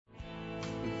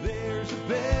a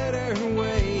better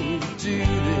way to do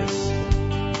this.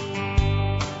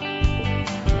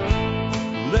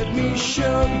 Let me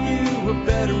show you a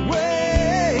better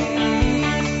way.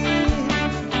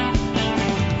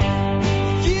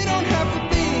 You don't have to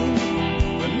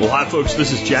be. Well, hi, folks.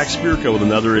 This is Jack Spirko with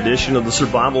another edition of the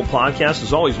Survival Podcast.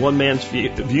 As always, one man's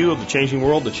view of the changing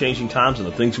world, the changing times, and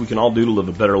the things we can all do to live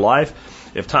a better life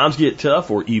if times get tough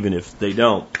or even if they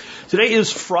don't. Today is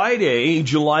Friday,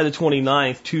 July the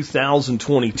 29th,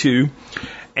 2022,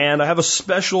 and I have a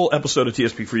special episode of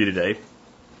TSP for you today.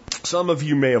 Some of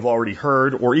you may have already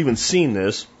heard or even seen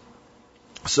this.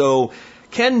 So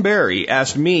Ken Berry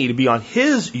asked me to be on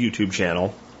his YouTube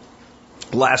channel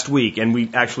last week, and we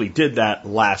actually did that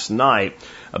last night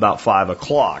about 5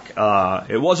 o'clock.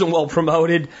 It wasn't well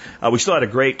promoted. We still had a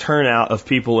great turnout of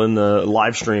people in the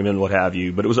live stream and what have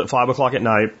you, but it was at 5 o'clock at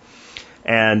night,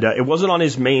 and it wasn't on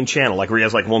his main channel, like where he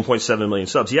has like 1.7 million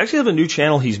subs. He actually has a new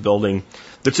channel he's building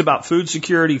that's about food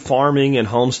security, farming, and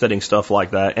homesteading, stuff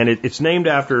like that, and it's named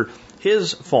after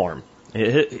his farm,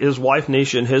 his wife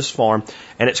Nisha and his farm,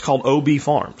 and it's called OB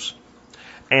Farms.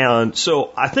 And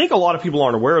so I think a lot of people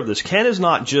aren't aware of this. Ken is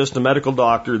not just a medical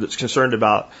doctor that's concerned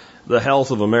about the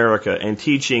health of America and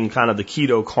teaching kind of the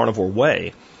keto carnivore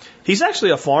way. He's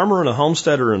actually a farmer and a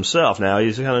homesteader himself. Now,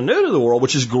 he's kind of new to the world,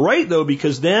 which is great, though,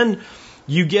 because then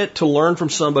you get to learn from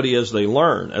somebody as they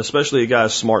learn, especially a guy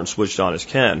as smart and switched on as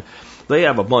Ken. They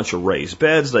have a bunch of raised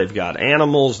beds. They've got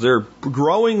animals. They're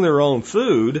growing their own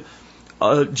food,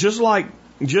 just like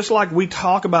we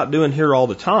talk about doing here all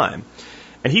the time.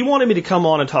 And he wanted me to come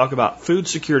on and talk about food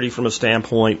security from a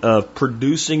standpoint of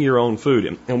producing your own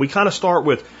food. And we kind of start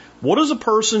with, what does a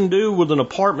person do with an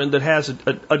apartment that has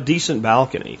a decent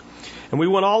balcony? And we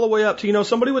went all the way up to,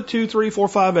 somebody with 2, 3, 4,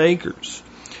 5 acres.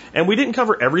 And we didn't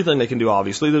cover everything they can do,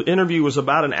 obviously. The interview was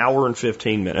about an hour and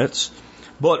 15 minutes.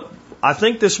 But I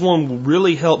think this one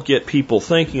really helped get people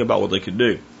thinking about what they could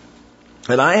do.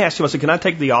 And I asked him, I said, can I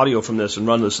take the audio from this and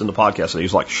run this in the podcast? And he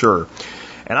was like, sure.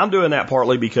 And I'm doing that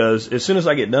partly because as soon as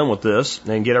I get done with this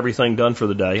and get everything done for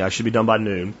the day, I should be done by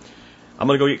noon, I'm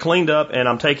going to go get cleaned up, and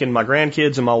I'm taking my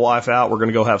grandkids and my wife out. We're going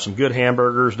to go have some good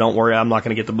hamburgers. Don't worry, I'm not going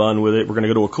to get the bun with it. We're going to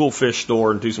go to a cool fish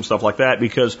store and do some stuff like that,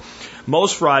 because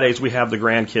most Fridays we have the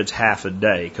grandkids half a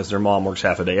day because their mom works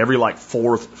half a day. Every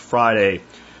fourth Friday,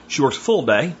 she works a full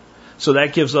day. So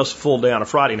that gives us a full day on a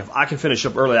Friday. And if I can finish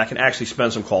up early, I can actually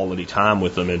spend some quality time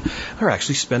with them. And they're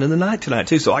actually spending the night tonight,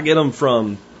 too. So I get them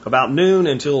from about noon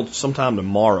until sometime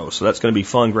tomorrow. So that's going to be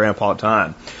fun grandpa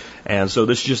time. And so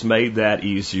this just made that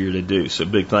easier to do. So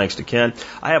big thanks to Ken.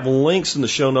 I have links in the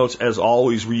show notes, as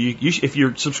always, where if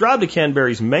you're subscribed to Ken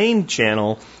Berry's main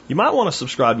channel, you might want to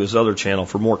subscribe to his other channel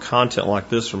for more content like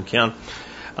this from Ken.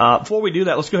 Before we do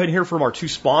that, let's go ahead and hear from our two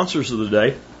sponsors of the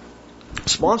day.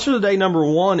 Sponsor of the day, number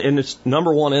one, and it's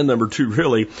number one and number two,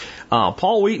 really,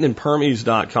 Paul Wheaton and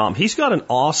Permies.com. He's got an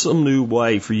awesome new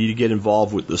way for you to get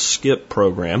involved with the SKIP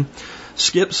program.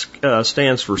 SKIP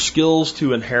stands for Skills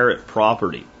to Inherit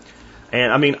Property.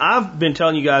 And, I've been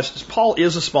telling you guys, Paul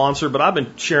is a sponsor, but I've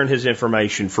been sharing his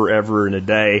information forever and a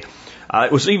day.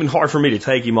 It was even hard for me to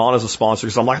take him on as a sponsor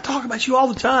because I'm like, I talk about you all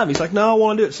the time. He's like, no, I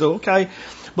want to do it. So, okay.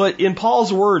 But in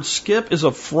Paul's words, SKIP is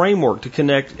a framework to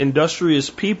connect industrious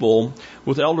people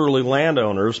with elderly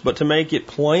landowners, but to make it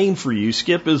plain for you,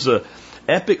 SKIP is a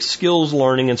epic skills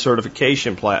learning and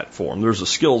certification platform. There's a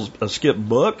SKIP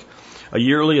book, a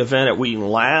yearly event at Wheaton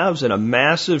Labs, and a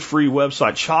massive free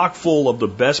website chock full of the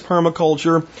best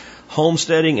permaculture,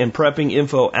 homesteading, and prepping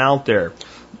info out there.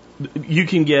 You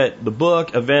can get the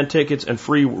book, event tickets, and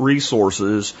free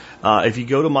resources. If you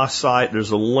go to my site,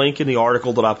 there's a link in the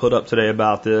article that I put up today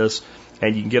about this,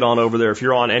 and you can get on over there. If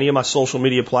you're on any of my social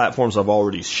media platforms, I've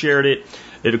already shared it.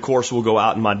 It, of course, will go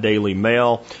out in my daily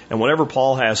mail. And whenever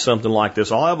Paul has something like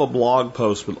this, I'll have a blog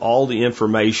post with all the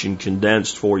information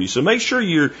condensed for you. So make sure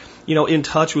you're, in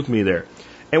touch with me there.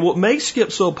 And what makes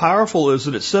SKIP so powerful is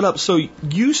that it's set up so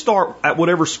you start at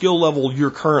whatever skill level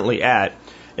you're currently at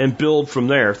and build from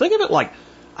there. Think of it like,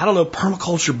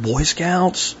 permaculture Boy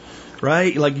Scouts,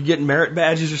 right? Like you're getting merit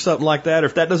badges or something like that. Or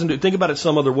if that doesn't do, think about it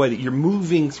some other way, that you're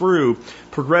moving through,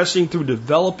 progressing through,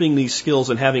 developing these skills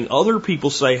and having other people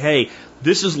say, hey,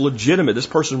 this is legitimate. This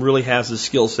person really has this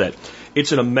skill set.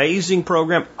 It's an amazing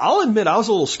program. I'll admit I was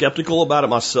a little skeptical about it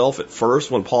myself at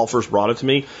first when Paul first brought it to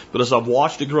me. But as I've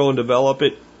watched it grow and develop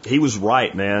it, he was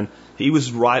right, man. He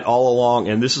was right all along,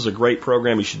 and this is a great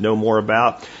program you should know more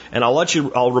about. And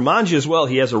I'll remind you as well,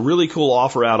 he has a really cool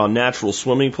offer out on natural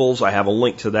swimming pools. I have a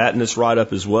link to that in this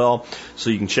write-up as well, so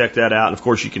you can check that out. And of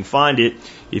course, you can find it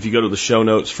if you go to the show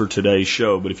notes for today's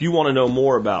show. But if you want to know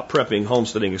more about prepping,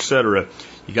 homesteading, etc.,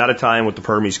 you got to tie in with the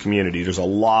Permies community. There's a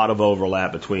lot of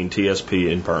overlap between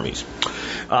TSP and Permies.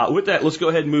 With that, let's go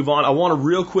ahead and move on. I want to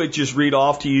real quick just read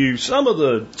off to you some of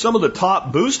the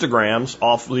top boostograms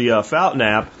off the Fountain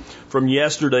app from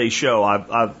yesterday's show.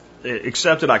 I've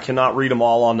accepted I cannot read them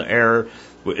all on the air.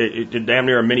 It damn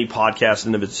near a mini podcast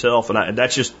in of itself, and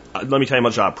that's just, let me tell you how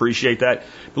much I appreciate that.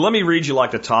 But let me read you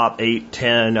like the top 8,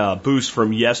 10 boosts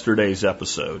from yesterday's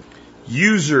episode.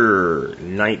 User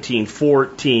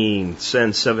 1914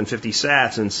 sends 750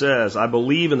 sats and says, I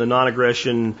believe in the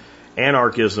non-aggression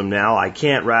anarchism now. I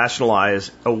can't rationalize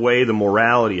away the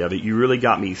morality of it. You really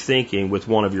got me thinking with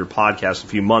one of your podcasts a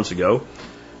few months ago.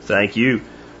 Thank you.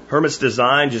 Hermit's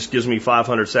Design just gives me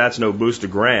 500 sats, no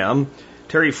boostagram.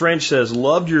 Terry French says,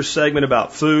 loved your segment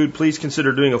about food. Please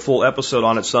consider doing a full episode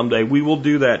on it someday. We will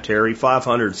do that, Terry.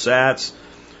 500 sats.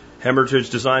 Heritage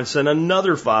Design sent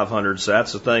another 500 sats,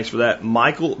 so thanks for that.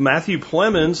 Matthew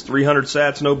Plemons, 300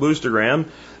 sats, no boostagram.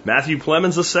 Matthew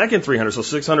Plemons, the second 300, so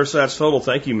 600 sats total.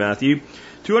 Thank you, Matthew.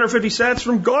 250 sats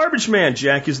from Garbage Man.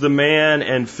 Jack is the man,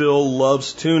 and Phil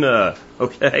loves tuna.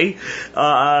 Okay.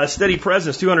 Steady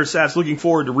Presence, 200 sats. Looking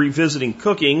forward to revisiting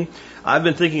cooking. I've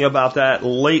been thinking about that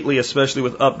lately, especially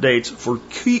with updates for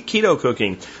keto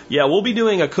cooking. Yeah, we'll be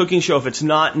doing a cooking show. If it's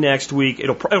not next week,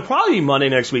 it'll probably be Monday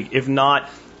next week. If not,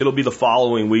 it'll be the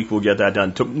following week we'll get that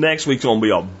done. Next week's going to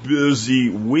be a busy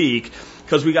week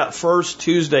because we got First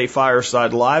Tuesday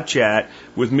Fireside Live Chat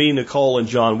with me, Nicole, and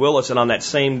John Willis. And on that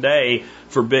same day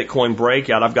for Bitcoin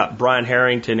Breakout, I've got Brian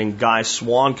Harrington and Guy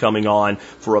Swan coming on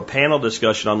for a panel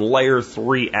discussion on Layer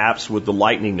 3 apps with the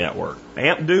Lightning Network.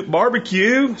 Amp Duke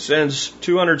Barbecue sends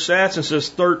 200 sats and says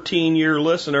 13-year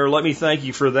listener. Let me thank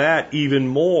you for that even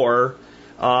more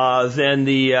than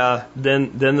the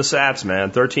sats,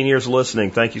 man. 13 years of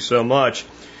listening. Thank you so much.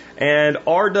 And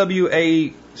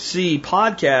RWAC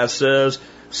Podcast says,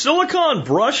 Silicon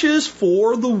brushes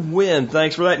for the win.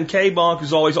 Thanks for that. And K-Bonk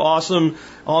is always awesome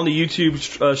on the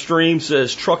YouTube stream,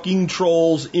 says, trucking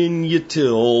trolls in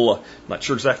Util. Not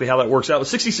sure exactly how that works out, but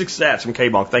 66 sats from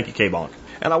K-Bonk. Thank you, K-Bonk.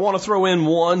 And I want to throw in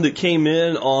one that came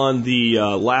in on the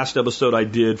last episode I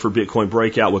did for Bitcoin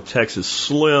Breakout with Texas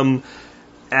Slim.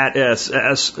 At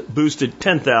SS boosted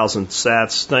 10,000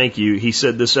 sats. Thank you. He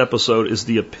said this episode is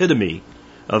the epitome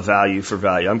of value for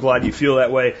value. I'm glad you feel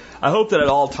that way. I hope that at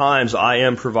all times I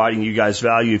am providing you guys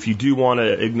value. If you do want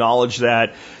to acknowledge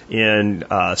that in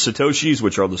Satoshis,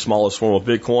 which are the smallest form of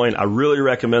Bitcoin, I really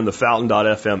recommend the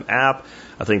Fountain.fm app.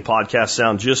 I think podcasts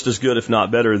sound just as good, if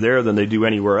not better, there than they do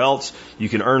anywhere else. You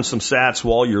can earn some sats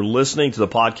while you're listening to the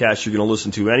podcast you're going to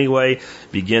listen to anyway.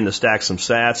 Begin to stack some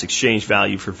sats, exchange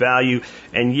value for value.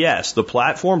 And yes, the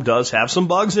platform does have some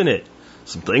bugs in it.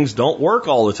 Some things don't work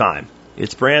all the time.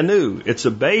 It's brand new. It's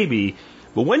a baby.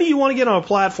 But when do you want to get on a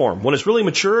platform? When it's really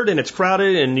matured and it's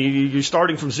crowded and you're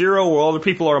starting from zero where other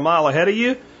people are a mile ahead of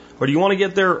you? Or do you want to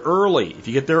get there early? If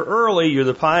you get there early, you're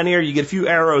the pioneer, you get a few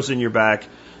arrows in your back.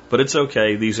 But it's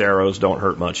okay. These arrows don't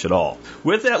hurt much at all.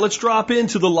 With that, let's drop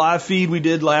into the live feed we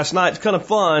did last night. It's kind of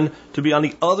fun to be on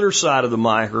the other side of the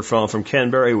microphone from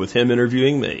Ken Berry with him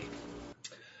interviewing me.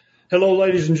 Hello,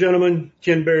 ladies and gentlemen.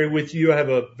 Ken Berry with you. I have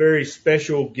a very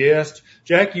special guest.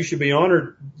 Jack, you should be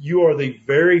honored. You are the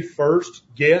very first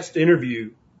guest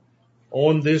interview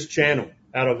on this channel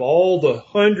out of all the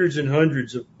hundreds and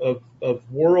hundreds of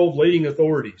world leading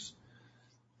authorities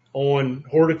on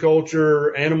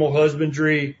horticulture, animal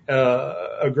husbandry,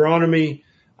 agronomy.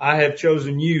 I have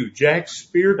chosen you, Jack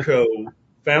Spirko,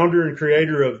 founder and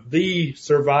creator of the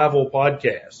Survival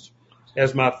Podcast,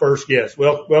 as my first guest.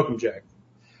 Well, welcome, Jack.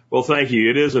 Well, thank you.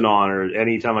 It is an honor.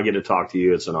 Anytime I get to talk to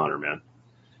you, it's an honor, man.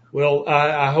 Well,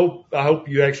 I hope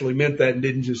you actually meant that and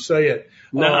didn't just say it.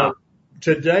 No.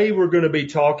 Today we're going to be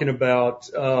talking about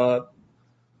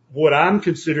what I'm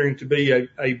considering to be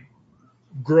a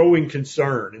growing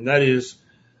concern, and that is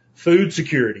food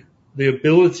security, the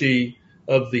ability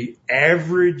of the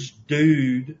average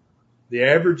dude, the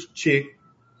average chick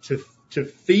to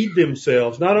feed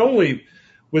themselves, not only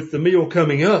with the meal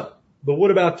coming up, but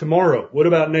what about tomorrow? What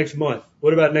about next month?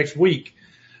 What about next week?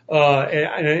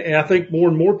 And I think more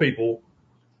and more people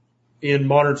in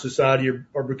modern society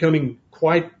are becoming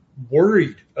quite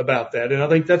worried about that. And I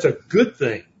think that's a good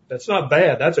thing. That's not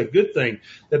bad. That's a good thing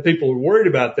that people are worried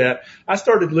about that. I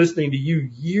started listening to you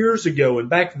years ago, and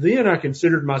back then I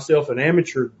considered myself an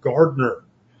amateur gardener,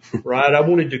 right? I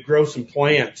wanted to grow some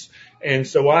plants. And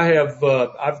so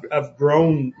I've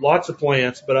grown lots of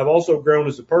plants, but I've also grown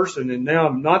as a person. And now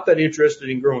I'm not that interested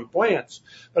in growing plants,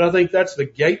 but I think that's the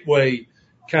gateway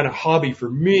kind of hobby for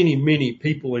many, many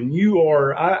people. And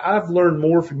I've learned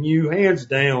more from you hands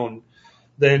down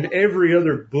than every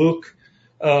other book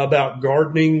about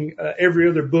gardening, every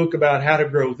other book about how to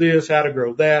grow this, how to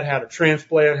grow that, how to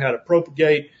transplant, how to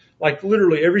propagate, like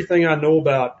literally everything I know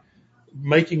about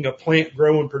making a plant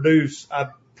grow and produce, I've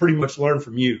pretty much learned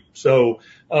from you. So,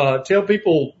 tell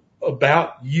people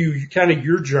about you, kind of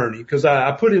your journey, because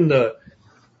I put in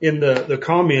the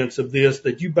comments of this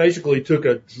that you basically took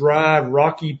a dry,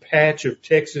 rocky patch of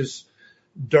Texas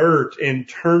dirt and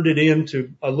turned it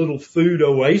into a little food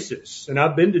oasis. And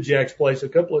I've been to Jack's place a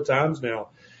couple of times now,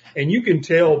 and you can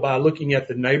tell by looking at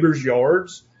the neighbors'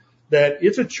 yards that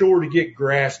it's a chore to get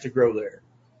grass to grow there.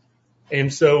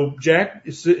 And so Jack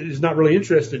is not really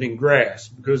interested in grass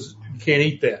because you can't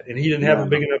eat that. And he didn't have a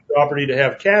big enough property to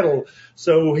have cattle.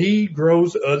 So he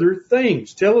grows other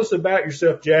things. Tell us about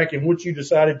yourself, Jack, and what you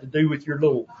decided to do with your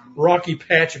little rocky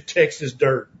patch of Texas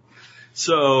dirt.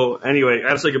 So anyway, I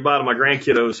got to say goodbye to my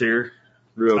grandkiddos here.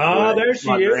 Real quick. Oh, there she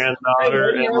my is.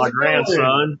 Granddaughter Hey, and my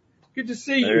grandson. Good to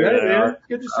see you. There Hey, they man. are.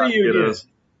 Good to see you again. Kiddos.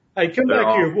 Hey, come They're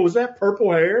back here. all- What was that,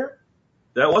 purple hair?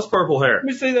 That was purple hair. Let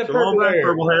me see that Come on purple back, hair.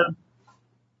 purple head.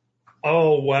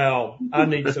 Oh, wow. I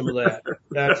need some of that.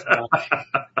 That's nice.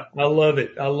 I love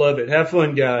it. I love it. Have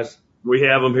fun, guys. We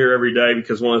have them here every day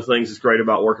because one of the things that's great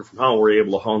about working from home, we're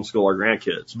able to homeschool our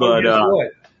grandkids. But guess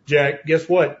what, Jack? Guess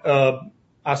what?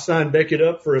 I signed Beckett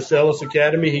up for Acellus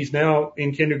Academy. He's now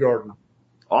in kindergarten.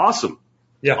 Awesome.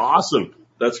 Yeah. Awesome.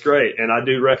 That's great. And I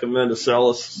do recommend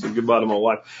Acellus. So goodbye to my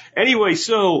wife. Anyway,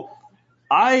 so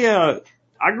I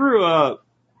grew up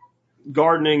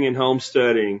gardening and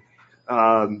homesteading.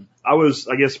 I was,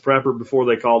 I guess, prepper before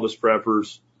they called us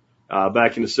preppers,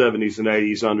 back in the 70s and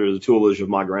 80s under the tutelage of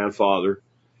my grandfather,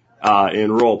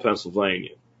 in rural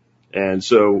Pennsylvania. And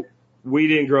so we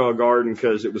didn't grow a garden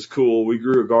because it was cool. We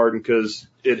grew a garden because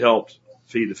it helped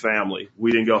feed the family.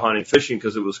 We didn't go hunting, fishing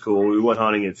because it was cool. We went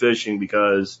hunting and fishing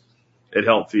because it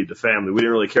helped feed the family. We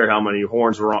didn't really care how many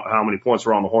points were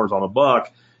on the horns on a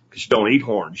buck because you don't eat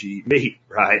horns, you eat meat,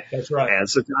 right? That's right. And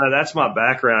so kind of that's my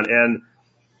background. And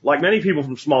like many people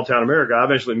from small town America, I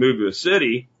eventually moved to a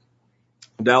city,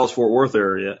 Dallas-Fort Worth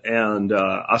area, and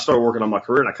I started working on my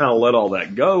career, and I kind of let all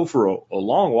that go for a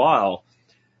long while.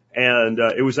 And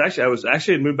I was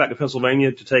actually had moved back to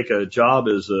Pennsylvania to take a job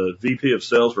as a VP of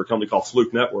sales for a company called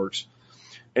Fluke Networks.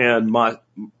 And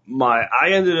I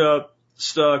ended up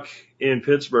stuck in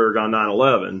Pittsburgh on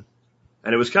 9/11,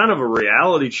 and it was kind of a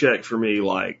reality check for me,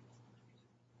 like,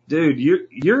 dude,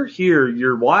 you're here,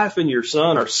 your wife and your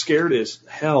son are scared as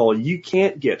hell. You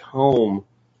can't get home.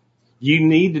 You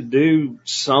need to do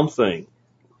something.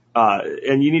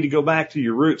 And you need to go back to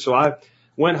your roots. So I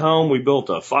went home. We built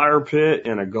a fire pit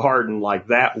and a garden like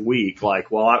that week,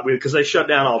 because they shut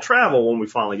down all travel when we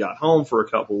finally got home for a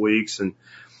couple weeks. And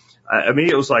I mean,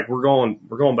 it was like, we're going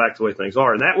back to the way things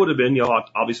are. And that would have been,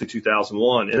 obviously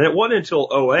 2001. And it wasn't until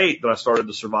 2008 that I started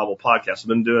the Survival Podcast. I've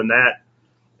been doing that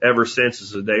ever since.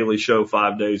 It's a daily show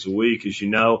 5 days a week, as you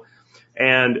know.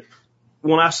 And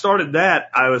when I started that,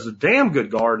 I was a damn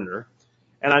good gardener,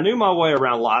 and I knew my way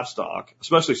around livestock,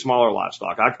 especially smaller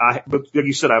livestock. But like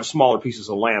you said, I have smaller pieces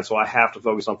of land, so I have to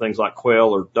focus on things like quail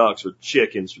or ducks or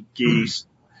chickens or geese.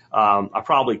 I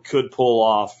probably could pull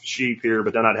off sheep here,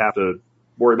 but then I'd have to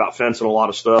worry about fencing a lot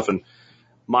of stuff. And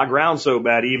my ground's so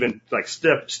bad, even like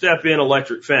step in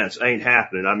electric fence ain't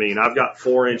happening. I mean, I've got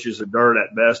 4 inches of dirt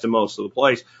at best in most of the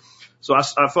place. So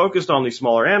I focused on these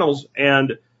smaller animals,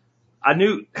 and I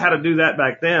knew how to do that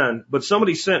back then. But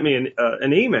somebody sent me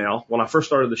an email when I first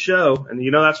started the show, and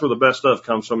that's where the best stuff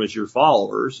comes from, is your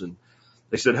followers. And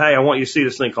they said, hey, I want you to see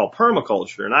this thing called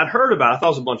permaculture. And I'd heard about it. I thought it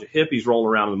was a bunch of hippies rolling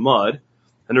around in the mud.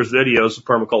 And there's videos of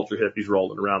permaculture hippies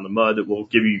rolling around the mud that will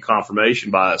give you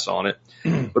confirmation bias on it.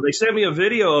 But they sent me a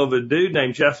video of a dude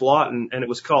named Jeff Lawton, and it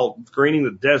was called Greening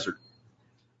the Desert.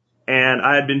 And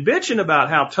I had been bitching about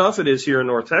how tough it is here in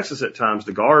North Texas at times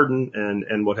to garden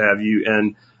and what have you.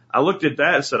 And I looked at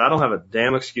that and said, I don't have a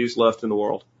damn excuse left in the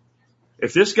world.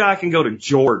 If this guy can go to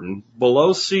Jordan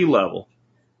below sea level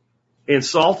in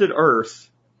salted earth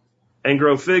and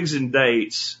grow figs and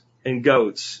dates and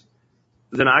goats,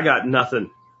 then I got nothing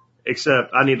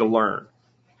except I need to learn.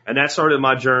 And that started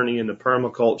my journey into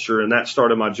permaculture, and that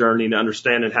started my journey into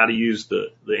understanding how to use the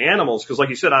animals. Because like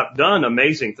you said, I've done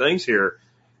amazing things here,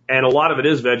 and a lot of it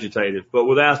is vegetative. But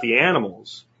without the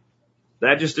animals,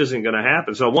 that just isn't going to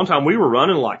happen. So one time we were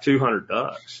running like 200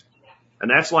 ducks,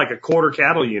 and that's like a quarter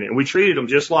cattle unit. And we treated them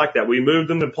just like that. We moved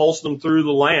them and pulsed them through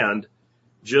the land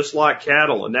just like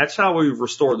cattle. And that's how we've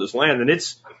restored this land. And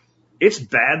it's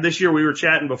bad this year. We were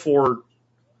chatting before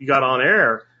you got on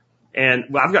air,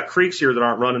 and I've got creeks here that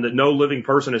aren't running that no living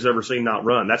person has ever seen not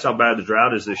run. That's how bad the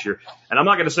drought is this year. And I'm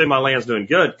not going to say my land's doing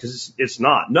good, because it's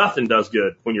not. Nothing does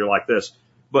good when you're like this.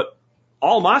 But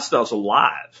all my stuff's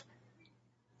alive.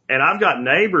 And I've got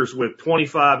neighbors with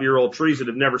 25-year-old trees that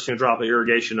have never seen a drop of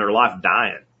irrigation in their life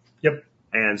dying. Yep.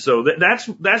 And so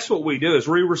that's what we do, is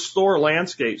we restore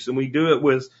landscapes, and we do it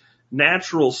with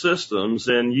natural systems,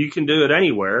 and you can do it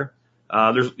anywhere.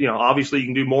 Obviously you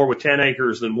can do more with 10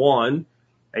 acres than one,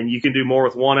 and you can do more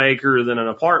with 1 acre than an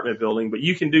apartment building, but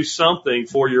you can do something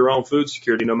for your own food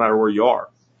security no matter where you are.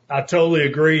 I totally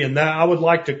agree. And that I would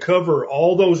like to cover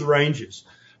all those ranges,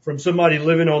 from somebody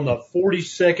living on the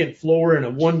 42nd floor in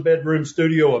a 1-bedroom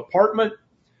studio apartment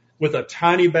with a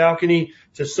tiny balcony,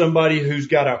 to somebody who's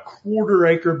got a 1/4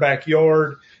 acre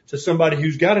backyard, to somebody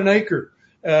who's got an acre.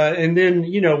 And then,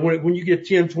 when you get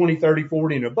 10, 20, 30,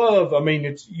 40 and above, I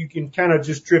mean, you can kind of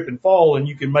just trip and fall, and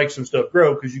you can make some stuff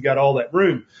grow because you got all that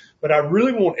room. But I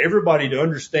really want everybody to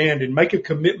understand and make a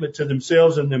commitment to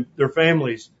themselves and their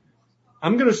families.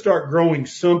 I'm going to start growing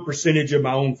some percentage of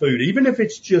my own food, even if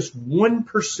it's just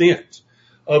 1%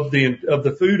 of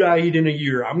the food I eat in a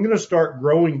year. I'm going to start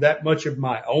growing that much of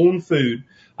my own food.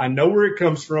 I know where it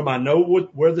comes from. I know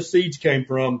where the seeds came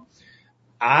from.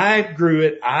 I grew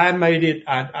it. I made it.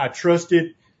 I trust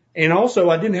it. And also,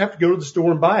 I didn't have to go to the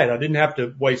store and buy it. I didn't have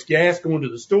to waste gas going to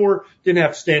the store. Didn't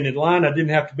have to stand in line. I didn't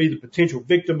have to be the potential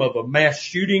victim of a mass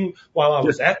shooting while I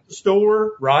was at the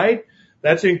store, right?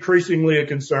 That's increasingly a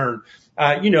concern.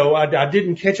 I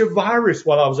didn't catch a virus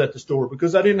while I was at the store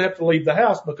because I didn't have to leave the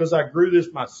house, because I grew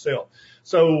this myself.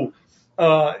 So,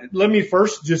 let me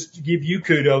first just give you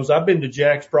kudos. I've been to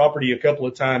Jack's property a couple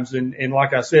of times, and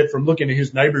like I said, from looking at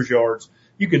his neighbors' yards,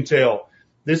 you can tell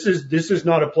this is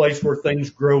not a place where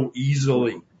things grow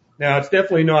easily. Now, it's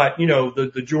definitely not,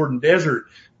 the Jordan Desert,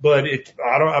 but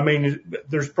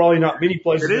there's probably not many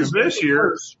places. It is this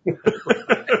year.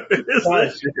 It is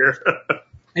this year.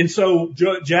 And so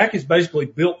Jack has basically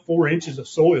built 4 inches of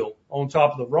soil on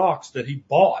top of the rocks that he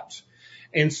bought.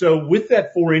 And so with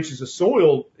that 4 inches of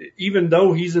soil, even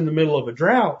though he's in the middle of a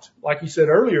drought, like he said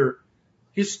earlier,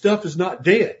 his stuff is not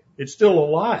dead. It's still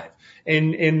alive.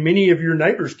 And many of your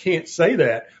neighbors can't say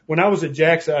that. When I was at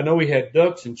Jack's, I know he had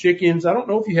ducks and chickens. I don't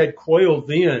know if he had quail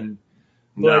then,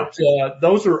 but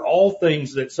those are all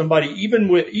things that somebody, even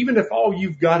if all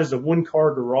you've got is a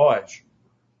 1-car garage,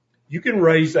 you can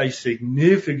raise a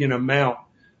significant amount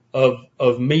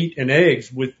of meat and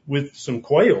eggs with some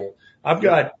quail. I've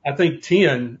got, I think,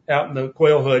 10 out in the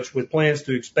quail hutch with plans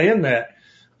to expand that.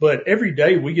 But every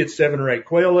day we get 7 or 8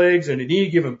 quail eggs, and at any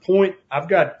given point, I've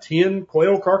got 10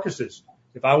 quail carcasses.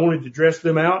 If I wanted to dress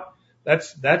them out,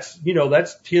 that's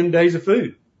 10 days of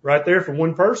food right there for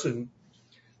one person.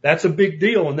 That's a big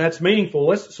deal, and that's meaningful.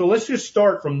 Let's just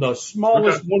start from the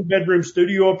smallest 1-bedroom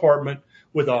studio apartment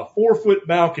with a 4-foot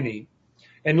balcony,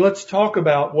 and let's talk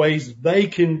about ways they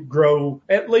can grow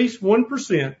at least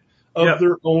 1% of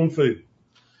their own food.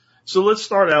 So let's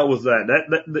start out with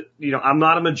that. I'm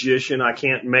not a magician. I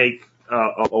can't make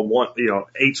a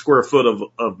 8 square foot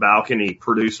of balcony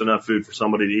produce enough food for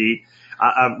somebody to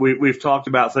eat. We've talked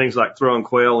about things like throwing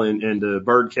quail into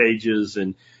bird cages,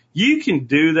 and you can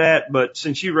do that. But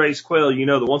since you raise quail,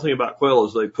 the one thing about quail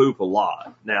is they poop a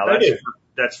lot. Now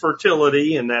that's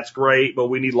fertility, and that's great, but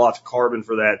we need lots of carbon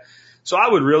for that. So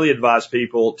I would really advise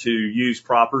people to use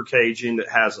proper caging that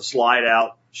has a slide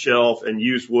out shelf and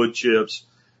use wood chips.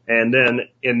 And then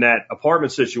in that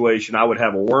apartment situation, I would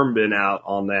have a worm bin out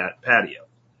on that patio.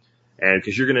 And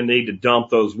because you're going to need to dump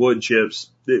those wood chips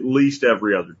at least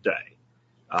every other day,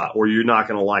 or you're not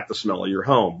going to like the smell of your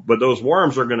home. But those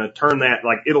worms are going to turn that,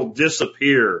 it'll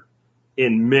disappear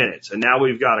in minutes. And now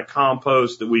we've got a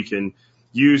compost that we can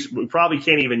use. We probably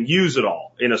can't even use it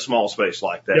all in a small space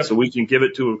like that. Yep. So we can give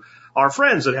it to our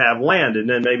friends that have land, and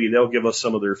then maybe they'll give us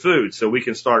some of their food. So we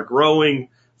can start growing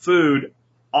food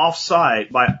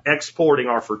off-site by exporting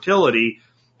our fertility,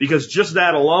 because just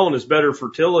that alone is better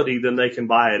fertility than they can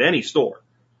buy at any store.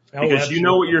 Because absolutely. You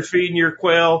know what you're feeding your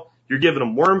quail. You're giving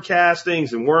them worm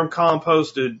castings and worm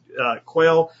composted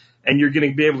quail, and you're going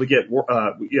to be able to get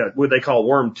what they call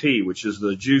worm tea, which is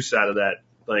the juice out of that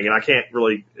thing. And I can't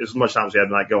really, as much time as I have,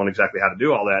 not going exactly how to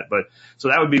do all that. But so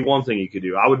that would be one thing you could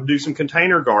do. I would do some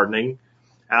container gardening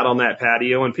out on that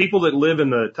patio. And people that live in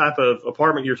the type of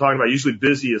apartment you're talking about are usually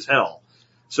busy as hell.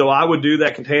 So I would do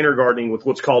that container gardening with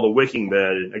what's called a wicking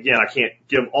bed. And again, I can't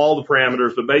give all the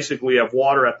parameters, but basically we have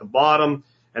water at the bottom,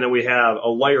 and then we have a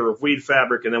layer of weed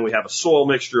fabric, and then we have a soil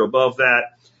mixture above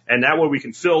that. And that way we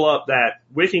can fill up that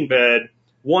wicking bed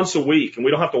once a week, and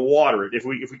we don't have to water it. If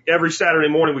we every Saturday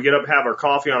morning we get up, have our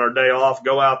coffee on our day off,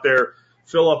 go out there,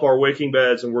 fill up our wicking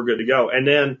beds, and we're good to go. And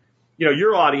then,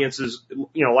 your audience is,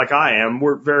 like I am,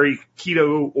 we're very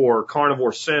keto or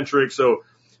carnivore centric. So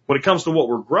when it comes to what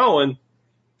we're growing,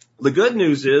 the good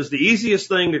news is the easiest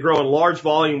thing to grow in large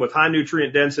volume with high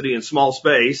nutrient density and small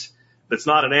space that's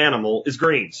not an animal is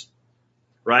greens,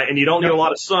 right? And you don't need a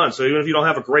lot of sun. So even if you don't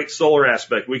have a great solar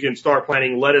aspect, we can start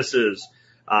planting lettuces,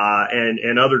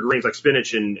 and other greens like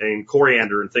spinach and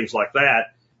coriander and things like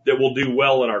that will do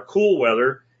well in our cool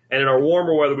weather. And in our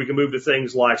warmer weather, we can move to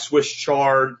things like Swiss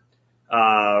chard.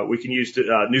 We can use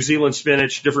New Zealand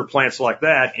spinach, different plants like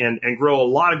that, and grow a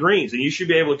lot of greens. And you should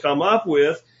be able to come up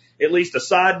with at least a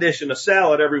side dish and a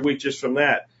salad every week just from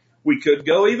that. We could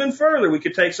go even further. We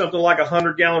could take something like a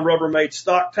 100-gallon Rubbermaid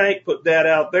stock tank, put that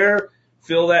out there,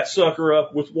 fill that sucker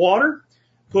up with water,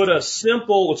 put a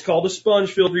simple, what's called a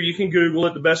sponge filter. You can Google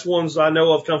it. The best ones I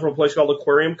know of come from a place called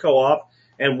Aquarium Co-op,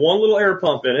 and one little air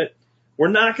pump in it. We're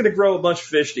not going to grow a bunch of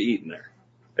fish to eat in there.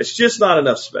 It's just not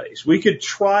enough space. We could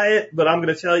try it, but I'm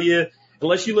going to tell you,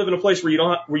 unless you live in a place where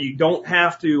you don't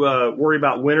have to worry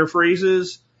about winter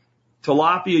freezes,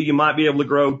 tilapia, you might be able to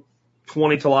grow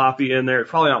 20 tilapia in there. It's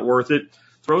probably not worth it.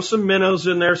 Throw some minnows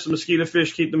in there, some mosquito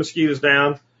fish, keep the mosquitoes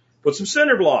down. Put some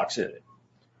cinder blocks in it.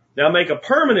 Now make a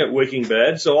permanent wicking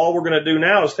bed. So all we're going to do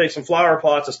now is take some flower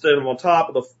pots and set them on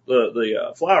top of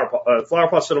the flower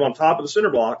pots, set them on top of the cinder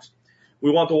blocks.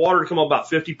 We want the water to come up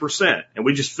about 50%, and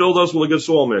we just fill those with a good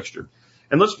soil mixture.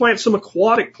 And let's plant some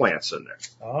aquatic plants in there,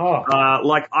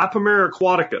 like Ipomera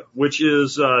aquatica, which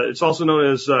is it's also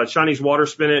known as Chinese water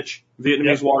spinach,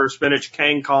 Vietnamese water spinach,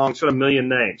 Kang Kong. It's got a million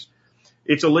names.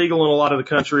 It's illegal in a lot of the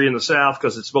country in the South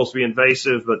because it's supposed to be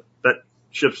invasive, but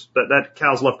that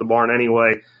cow's left the barn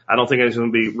anyway. I don't think it's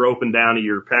going to be roping down to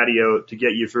your patio to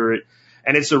get you through it.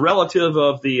 And it's a relative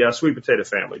of the sweet potato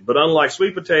family. But unlike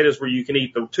sweet potatoes where you can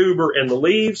eat the tuber and the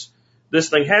leaves, this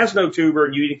thing has no tuber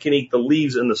and you can eat the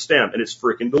leaves and the stem, and it's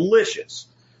freaking delicious.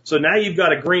 So now you've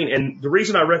got a green, and the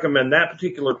reason I recommend that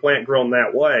particular plant grown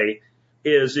that way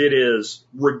is it is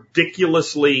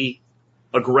ridiculously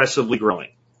aggressively growing.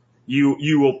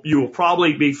 You will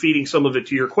probably be feeding some of it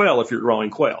to your quail if you're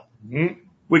growing quail. Mm-hmm.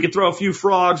 We could throw a few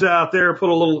frogs out there, put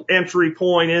a little entry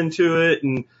point into it,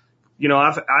 and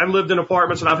I've lived in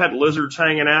apartments and I've had lizards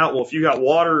hanging out. Well, if you got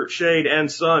water, shade,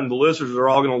 and sun, the lizards are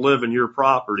all going to live in your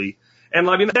property. And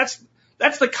I mean, that's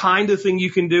the kind of thing you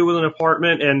can do with an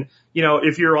apartment. And,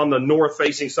 if you're on the north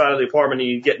facing side of the apartment and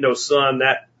you get no sun,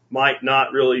 that might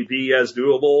not really be as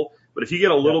doable. But if you get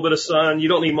a little bit of sun, you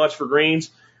don't need much for greens.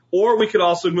 Or we could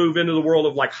also move into the world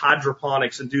of like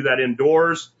hydroponics and do that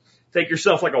indoors. Take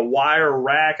yourself like a wire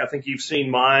rack. I think you've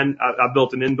seen mine. I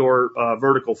built an indoor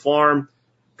vertical farm.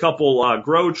 Couple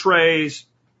grow trays,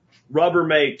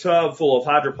 Rubbermaid tub full of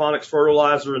hydroponics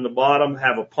fertilizer in the bottom,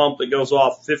 have a pump that goes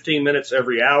off 15 minutes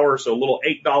every hour, so a little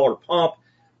 $8 pump,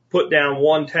 put down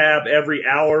one tab every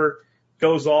hour,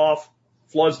 goes off,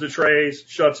 floods the trays,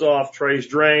 shuts off, trays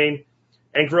drain,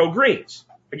 and grow greens.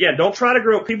 Again, don't try to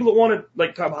grow, people that want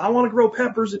to, I want to grow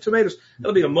peppers and tomatoes.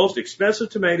 That'll be the most expensive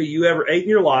tomato you ever ate in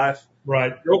your life.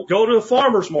 Right. Go to the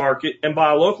farmer's market and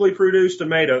buy a locally produced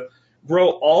tomato. Grow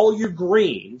all your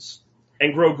greens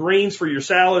and grow greens for your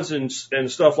salads and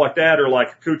stuff like that, or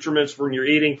like accoutrements when you're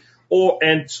eating,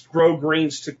 and grow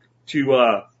greens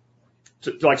to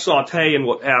like saute and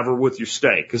whatever with your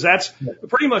steak. Cause that's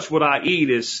pretty much what I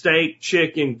eat is steak,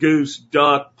 chicken, goose,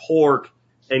 duck, pork,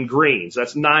 and greens.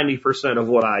 That's 90% of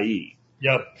what I eat.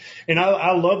 Yep. And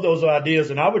I love those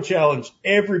ideas, and I would challenge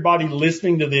everybody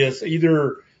listening to this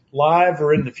either live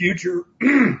or in the future.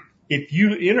 If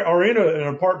you are in an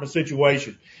apartment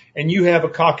situation and you have a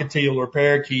cockatiel or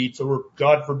parakeets or,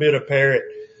 God forbid, a parrot,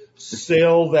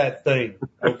 sell that thing.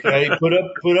 Okay. Put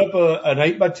up an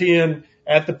 8x10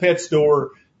 at the pet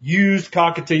store, used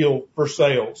cockatiel for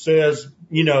sale. Says,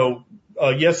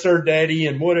 yes, sir, daddy,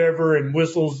 and whatever, and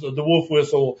whistles the wolf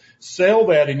whistle. Sell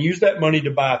that and use that money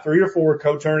to buy 3 or 4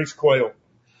 Coturnix quail.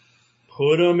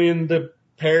 Put them in the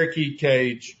parakeet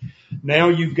cage. Now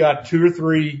you've got 2 or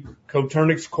 3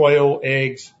 Coturnix quail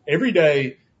eggs every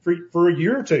day for a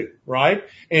year or two, right?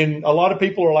 And a lot of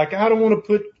people are like, I don't want to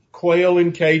put quail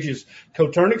in cages.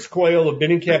 Coturnix quail have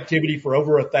been in captivity for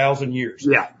over 1,000 years.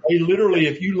 Yeah. They literally,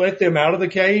 if you let them out of the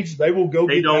cage, they will go.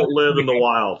 They don't live in the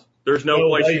wild. There's no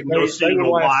place you can go see a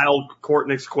wild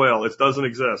Coturnix quail. It doesn't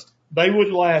exist. They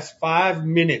would last 5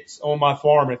 minutes on my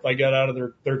farm if they got out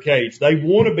of their cage. They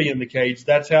want to be in the cage.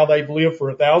 That's how they've lived for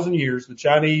 1,000 years. The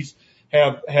Chinese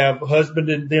have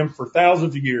husbanded them for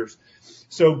thousands of years.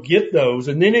 So get those.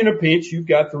 And then in a pinch, you've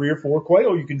got 3 or 4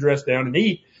 quail you can dress down and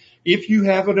eat. If you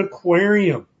have an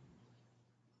aquarium,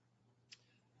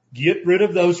 Get rid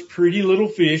of those pretty little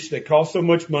fish that cost so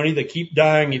much money. They keep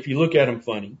dying if you look at them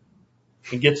funny.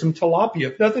 And get some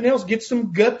tilapia. If nothing else, get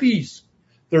some guppies.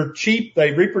 They're cheap.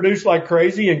 They reproduce like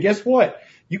crazy. And guess what?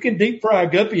 You can deep fry a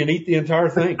guppy and eat the entire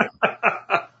thing.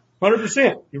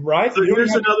 100%. You're right. So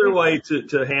here's another way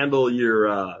to handle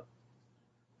your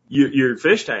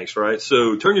fish tanks, right?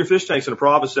 So turn your fish tanks into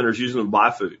profit centers using them to buy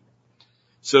food.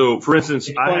 So, for instance,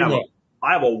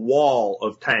 I have a wall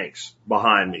of tanks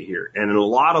behind me here, and in a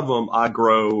lot of them, I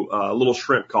grow a little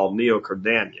shrimp called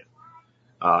neocardinia.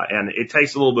 And it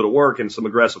takes a little bit of work and some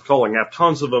aggressive culling. I have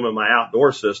tons of them in my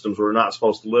outdoor systems where they're not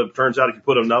supposed to live. Turns out if you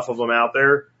put enough of them out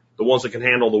there, the ones that can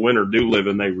handle the winter do live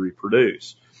and they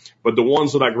reproduce. But the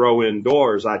ones that I grow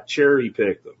indoors, I cherry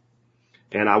pick them.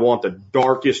 And I want the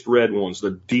darkest red ones,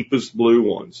 the deepest blue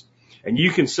ones. And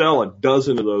you can sell a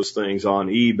dozen of those things on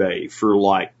eBay for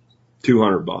like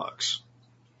 $200.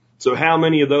 So how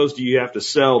many of those do you have to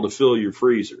sell to fill your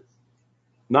freezer?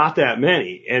 Not that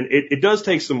many. And it does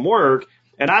take some work.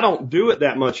 And I don't do it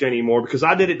that much anymore because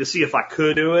I did it to see if I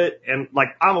could do it. And like,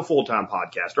 I'm a full-time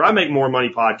podcaster. I make more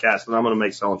money podcasting than I'm going to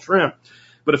make selling shrimp.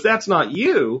 But if that's not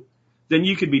you, then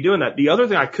you could be doing that. The other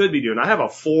thing I could be doing, I have a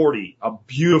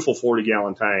beautiful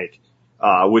 40-gallon tank,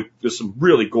 with just some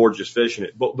really gorgeous fish in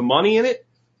it. But the money in it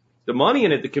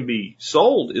that can be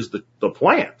sold is the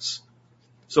plants.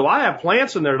 So I have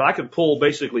plants in there that I could pull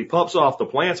basically pups off the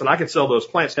plants, and I could sell those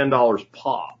plants $10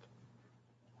 pop.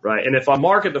 Right. And if I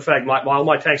market the fact all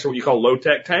my tanks are what you call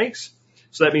low-tech tanks,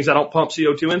 so that means I don't pump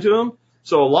CO2 into them.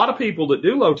 So a lot of people that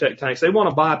do low-tech tanks, they want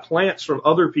to buy plants from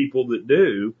other people that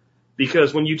do,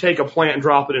 because when you take a plant and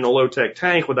drop it in a low-tech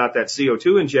tank without that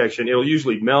CO2 injection, it'll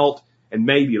usually melt and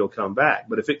maybe it'll come back.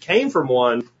 But if it came from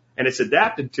one and it's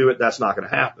adapted to it, that's not going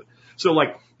to happen. So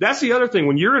like, that's the other thing.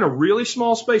 When you're in a really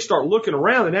small space, start looking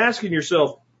around and asking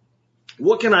yourself,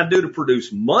 what can I do to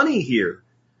produce money here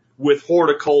with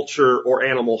horticulture or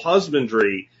animal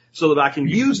husbandry so that I can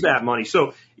use that money?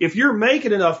 So if you're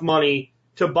making enough money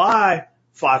to buy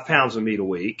 5 pounds of meat a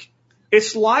week,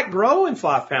 it's like growing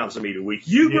 5 pounds of meat a week.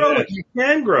 You grow what you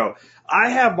can grow.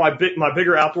 I have my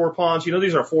bigger outdoor ponds. You know,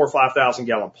 these are 4,000 or 5,000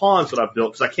 gallon ponds that I've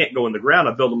built because I can't go in the ground.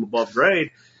 I build them above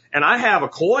grade. And I have a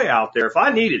koi out there. If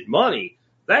I needed money,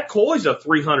 that koi's a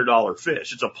 $300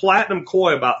 fish. It's a platinum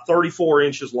koi about 34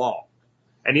 inches long.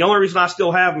 And the only reason I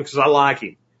still have him is because I like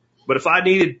him. But if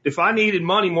I needed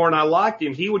money more than I liked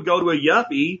him, he would go to a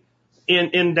yuppie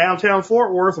in downtown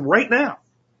Fort Worth right now.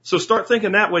 So start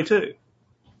thinking that way too.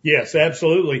 Yes,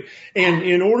 absolutely. And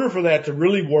in order for that to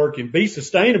really work and be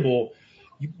sustainable,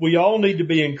 we all need to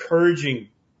be encouraging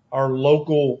our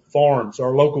local farms,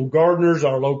 our local gardeners,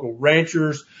 our local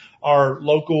ranchers, our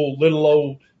local little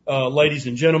old ladies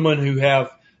and gentlemen who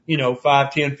have,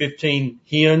 5, 10, 15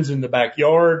 hens in the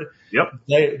backyard.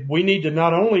 Yep. We need to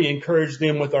not only encourage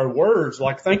them with our words,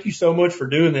 like, thank you so much for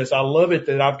doing this. I love it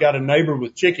that I've got a neighbor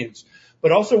with chickens,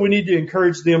 but also we need to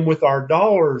encourage them with our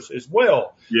dollars as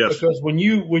well. Yes. Because when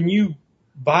you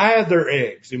buy their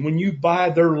eggs and when you buy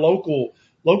their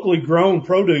locally grown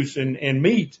produce and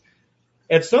meat,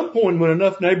 at some point when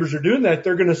enough neighbors are doing that,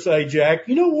 they're going to say, Jack,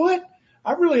 you know what?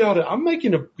 I'm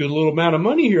making a good little amount of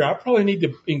money here. I probably need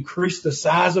to increase the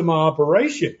size of my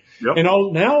operation. Yep. And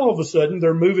now all of a sudden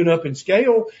they're moving up in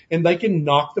scale and they can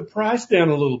knock the price down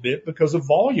a little bit because of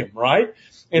volume, right?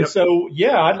 And so,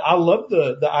 I love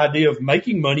the idea of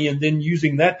making money and then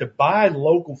using that to buy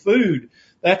local food.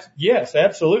 Yes,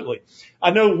 absolutely. I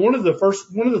know one of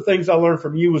the things I learned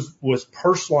from you was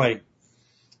purslane.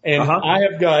 And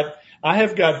I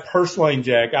have got purslane,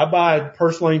 Jack. I buy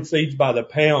purslane seeds by the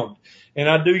pound. And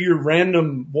I do your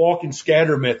random walk and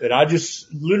scatter method. I've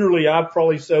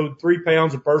probably sowed 3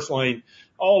 pounds of purslane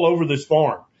all over this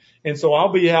farm. And so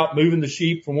I'll be out moving the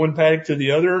sheep from one paddock to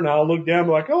the other, and I'll look down and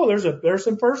be like, oh, there's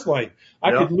some purslane.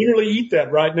 I could literally eat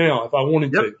that right now if I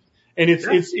wanted to. And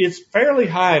it's fairly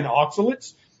high in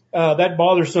oxalates. That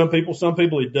bothers some people. Some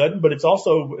people it doesn't, but it's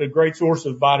also a great source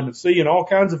of vitamin C and all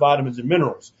kinds of vitamins and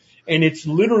minerals. And it's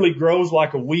literally grows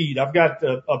like a weed. I've got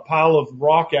a pile of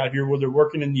rock out here where they're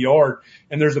working in the yard,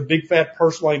 and there's a big fat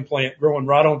purslane plant growing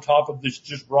right on top of this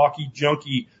just rocky,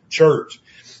 junky church.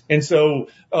 And so,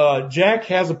 Jack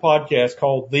has a podcast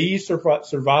called The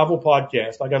Survival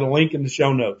Podcast. I got a link in the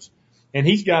show notes. And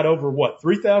he's got over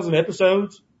 3,000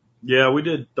 episodes? Yeah, we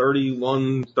did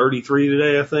 31, 33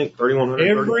 today, I think. 3,100.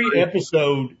 Every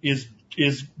episode is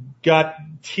got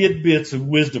tidbits of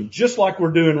wisdom, just like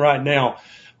we're doing right now.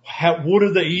 What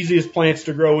are the easiest plants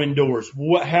to grow indoors?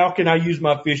 How can I use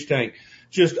my fish tank?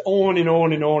 Just on and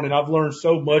on and on. And I've learned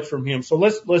so much from him. So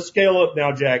let's scale up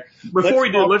now, Jack. Before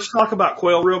we do, let's talk about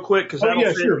quail real quick, because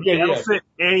that'll fit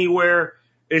anywhere.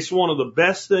 It's one of the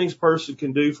best things a person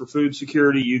can do for food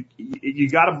security. You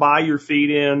got to buy your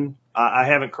feed in. I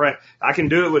haven't cracked. I can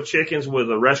do it with chickens with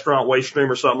a restaurant waste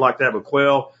stream or something like that. But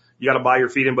quail, you got to buy your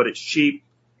feed in, but it's cheap.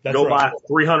 That's Go right. buy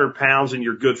 300 pounds and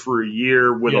you're good for a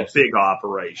year with a big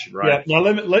operation, right? Yeah.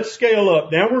 Now let's scale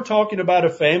up. Now we're talking about a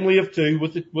family of two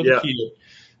with a kid.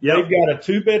 Yep. They've got a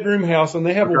 2-bedroom house and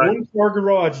they have a 1-car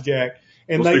garage, Jack.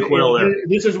 And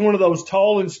this is one of those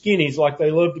tall and skinnies like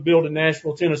they love to build in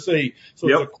Nashville, Tennessee. So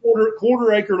it's a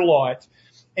quarter acre lot,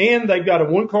 and they've got a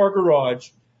 1-car garage.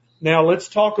 Now let's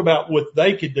talk about what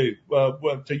they could do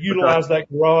to utilize that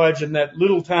garage and that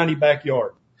little tiny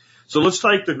backyard. So let's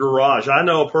take the garage. I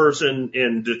know a person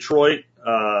in Detroit,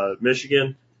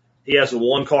 Michigan. He has a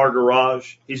 1-car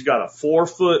garage. He's got a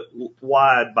 4-foot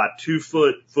wide by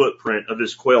 2-foot footprint of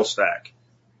his quail stack.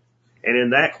 And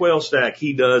in that quail stack,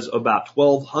 he does about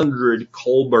 1,200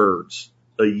 coal birds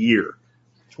a year.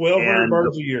 1,200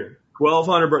 birds a year.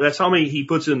 1,200 birds. That's how many he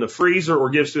puts in the freezer or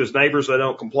gives to his neighbors so they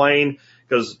don't complain,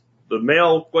 because the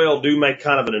male quail do make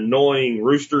kind of an annoying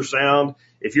rooster sound.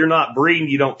 If you're not breeding,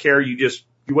 you don't care. You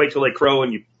wait till they crow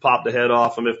and you pop the head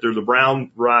off them. If they're the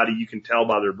brown variety, you can tell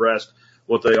by their breast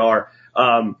what they are.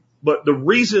 But the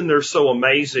reason they're so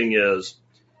amazing is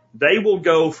they will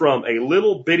go from a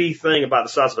little bitty thing about the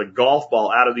size of a golf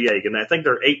ball out of the egg. And I think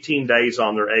they're 18 days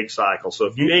on their egg cycle. So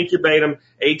if you incubate them,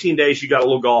 18 days, you got a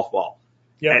little golf ball.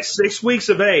 Yep. At 6 weeks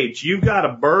of age, you've got a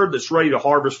bird that's ready to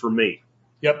harvest for meat.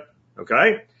 Yep.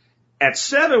 Okay. At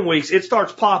 7 weeks, it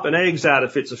starts popping eggs out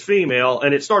if it's a female,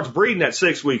 and it starts breeding at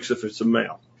 6 weeks if it's a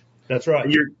male. That's right.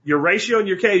 Your ratio in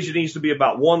your cage, it needs to be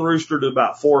about 1 rooster to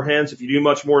about 4 hens. If you do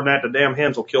much more than that, the damn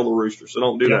hens will kill the rooster. So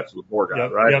don't do that to the poor guy,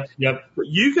 right? Yep. But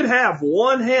you could have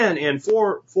 1 hen and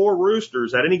four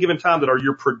roosters at any given time that are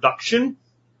your production.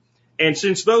 And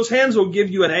since those hens will give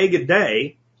you an egg a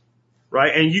day,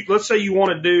 right? And let's say you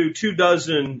want to do 2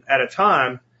 dozen at a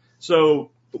time.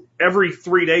 So every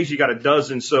 3 days you got a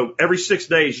dozen. So every 6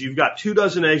 days you've got 2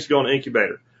 dozen eggs going in the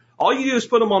incubator. All you do is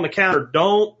put them on the counter.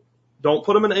 Don't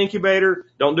put them in the incubator.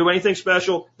 Don't do anything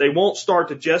special. They won't start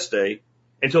to gestate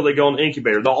until they go in the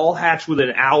incubator. They'll all hatch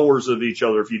within hours of each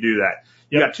other if you do that.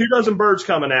 You got 2 dozen birds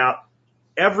coming out.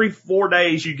 Every 4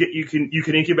 days you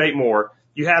can incubate more.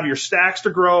 You have your stacks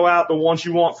to grow out, the ones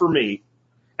you want for meat.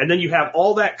 And then you have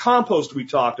all that compost we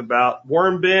talked about,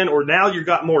 worm bin, or now you've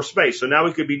got more space. So now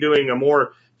we could be doing a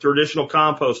more traditional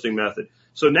composting method.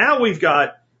 So now we've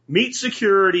got meat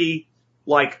security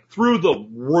like through the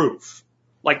roof.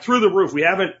 Like through the roof. We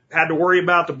haven't had to worry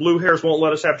about the blue hairs won't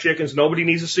let us have chickens. Nobody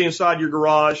needs to see inside your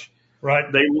garage. Right.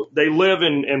 They live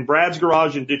in Brad's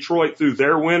garage in Detroit through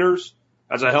their winters.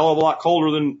 That's a hell of a lot colder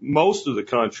than most of the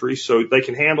country, so they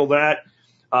can handle that.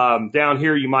 Down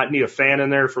here, you might need a fan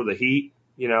in there for the heat,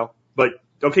 but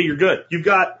okay, you're good.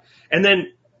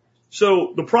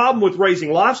 So the problem with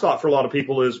raising livestock for a lot of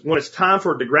people is when it's time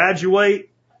for it to graduate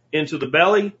into the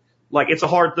belly, like it's a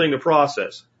hard thing to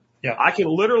process. Yeah. I can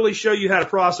literally show you how to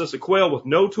process a quail with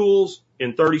no tools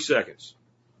in 30 seconds.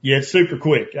 Yeah, it's super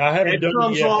quick. I haven't done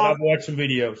it yet, but I've watched some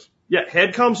videos. Yeah,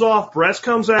 head comes off, breast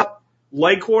comes out,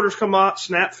 leg quarters come out,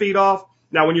 snap feet off.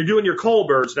 Now, when you're doing your coal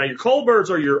birds, your coal birds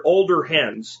are your older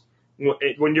hens.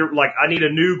 When you're like, I need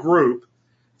a new group.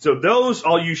 So those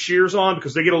I'll use shears on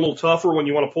because they get a little tougher when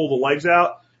you want to pull the legs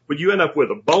out. But you end up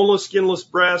with a boneless, skinless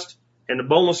breast and the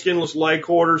boneless, skinless leg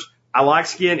quarters. I like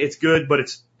skin. It's good, but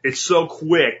it's so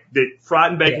quick that fried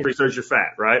and bacon grease, there's your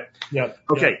fat, right? Yeah.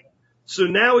 Okay. So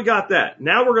now we got that.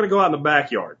 Now we're going to go out in the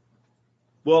backyard.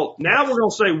 Well, now we're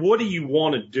going to say, what do you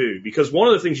want to do? Because one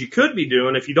of the things you could be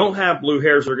doing, if you don't have blue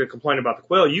hairs that are going to complain about the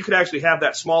quail, you could actually have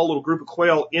that small little group of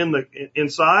quail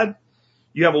inside.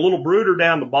 You have a little brooder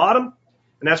down the bottom,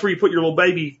 and that's where you put your little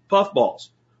baby puffballs.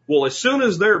 Well, as soon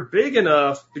as they're big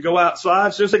enough to go outside,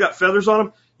 as soon as they got feathers on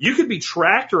them, you could be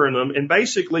tractoring them in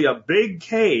basically a big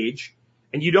cage,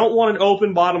 and you don't want an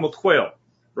open bottom with quail,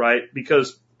 right?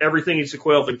 Because everything eats the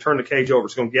quail. If they turn the cage over,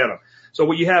 it's going to get them. So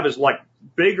what you have is like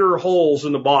bigger holes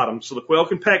in the bottom so the quail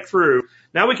can peck through.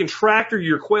 Now we can tractor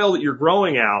your quail that you're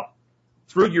growing out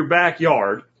through your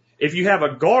backyard. If you have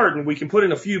a garden, we can put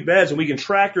in a few beds and we can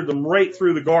tractor them right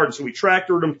through the garden. So we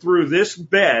tractor them through this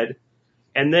bed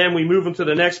and then we move them to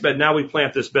the next bed. Now we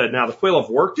plant this bed. Now the quail have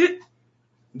worked it.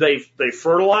 They've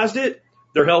fertilized it.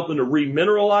 They're helping to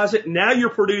remineralize it. Now you're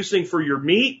producing for your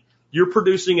meat. You're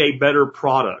producing a better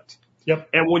product. Yep.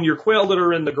 And when your quail that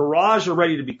are in the garage are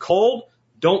ready to be culled,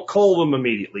 don't cull them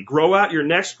immediately. Grow out your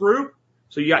next group.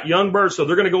 So you got young birds. So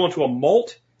they're going to go into a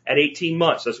molt at 18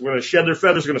 months. That's when they shed their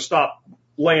feathers, going to stop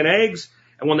laying eggs.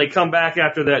 And when they come back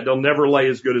after that, they'll never lay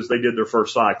as good as they did their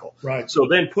first cycle. Right. So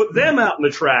then put them out in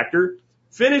the tractor,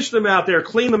 finish them out there,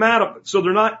 clean them out so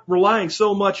they're not relying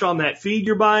so much on that feed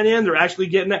you're buying in. They're actually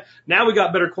getting that. Now we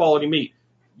got better quality meat.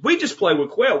 We just play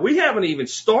with quail. We haven't even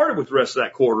started with the rest of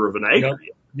that quarter of an acre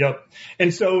yet. Yep.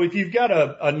 And so if you've got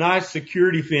a nice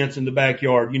security fence in the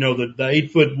backyard, you know, the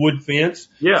 8-foot wood fence.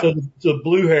 Yeah. So the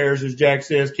blue hares, as Jack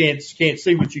says, can't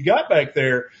see what you got back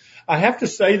there. I have to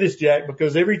say this, Jack,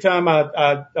 because every time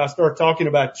I start talking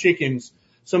about chickens,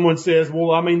 someone says,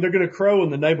 well, I mean, they're going to crow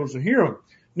and the neighbors will hear them.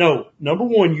 No, number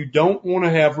one, you don't want to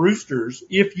have roosters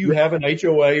if you have an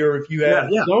HOA or if you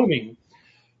have zoning.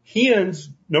 Hens,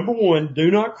 number one, do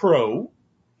not crow.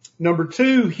 Number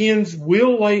two, hens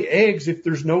will lay eggs if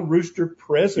there's no rooster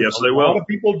present. Yes, they will. A lot of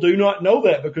people do not know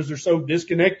that because they're so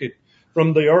disconnected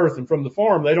from the earth and from the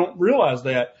farm. They don't realize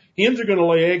that. Hens are going to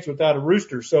lay eggs without a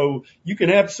rooster. So you can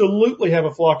absolutely have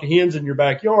a flock of hens in your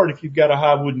backyard if you've got a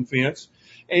high wooden fence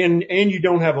and you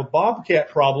don't have a bobcat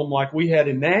problem like we had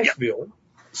in Nashville.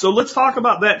 So let's talk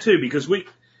about that too, because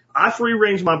I free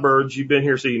range my birds. You've been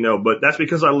here, so you know, but that's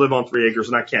because I live on 3 acres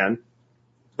and I can.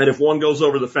 And if one goes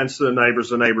over the fence to the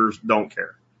neighbors don't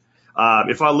care.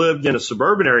 If I lived in a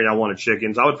suburban area and I wanted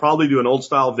chickens, I would probably do an old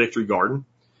style victory garden.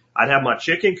 I'd have my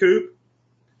chicken coop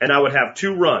and I would have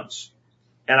 2 runs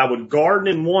and I would garden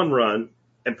in one run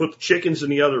and put the chickens in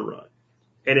the other run.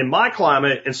 And in my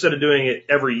climate, instead of doing it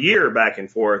every year back and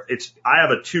forth, I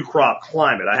have a 2-crop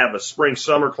climate. I have a spring,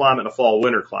 summer climate and a fall,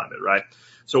 winter climate, right?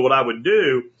 So what I would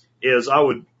do is I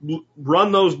would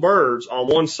run those birds on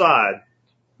one side,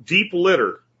 deep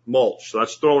litter mulch. So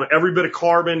that's throwing every bit of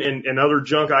carbon and other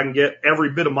junk I can get.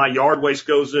 Every bit of my yard waste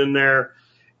goes in there,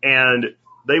 and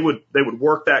they would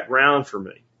work that ground for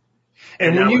me.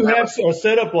 And when you have a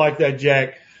setup like that,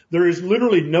 Jack, there is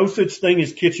literally no such thing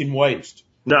as kitchen waste.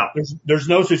 No. There's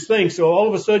no such thing. So all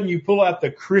of a sudden you pull out the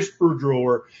crisper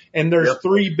drawer and there's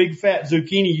 3 big fat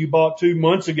zucchini you bought 2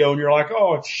 months ago and you're like,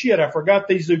 oh shit, I forgot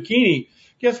these zucchini.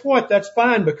 Guess what? That's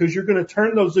fine because you're going to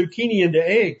turn those zucchini into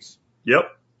eggs.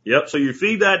 Yep. So you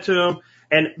feed that to them.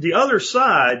 And the other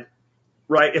side,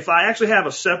 right, if I actually have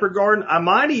a separate garden, I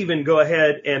might even go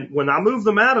ahead and when I move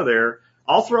them out of there,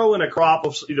 I'll throw in a crop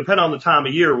of, depending on the time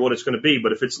of year, what it's going to be.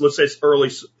 But if it's, let's say it's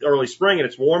early spring and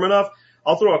it's warm enough,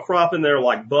 I'll throw a crop in there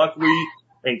like buckwheat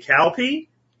and cowpea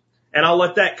and I'll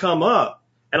let that come up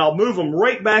and I'll move them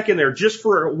right back in there just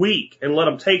for a week and let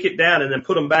them take it down and then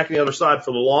put them back on the other side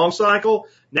for the long cycle.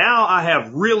 Now I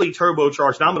have really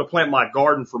turbocharged. Now I'm going to plant my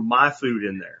garden for my food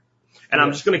in there. And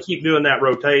I'm just going to keep doing that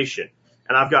rotation.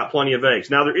 And I've got plenty of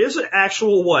eggs. Now there is an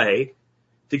actual way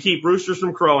to keep roosters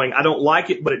from crowing. I don't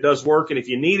like it, but it does work. And if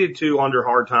you needed to under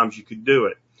hard times, you could do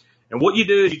it. And what you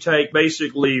do is you take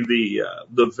basically the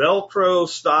Velcro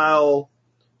style,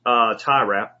 tie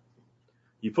wrap.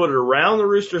 You put it around the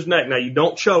rooster's neck. Now you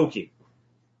don't choke him.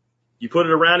 You put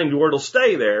it around him to where it'll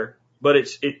stay there, but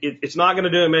it's not going to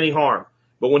do him any harm.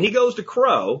 But when he goes to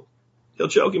crow, he'll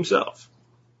choke himself.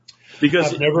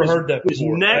 Because I've never heard that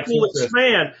before. His neck will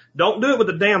expand. Don't do it with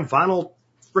the damn vinyl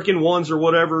freaking ones or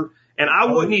whatever. And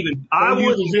I wouldn't even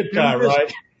zip tie,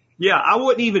 right? Yeah, I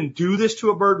wouldn't even do this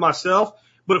to a bird myself.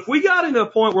 But if we got into a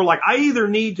point where like I either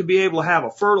need to be able to have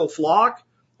a fertile flock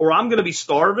or I'm going to be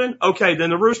starving, okay, then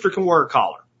the rooster can wear a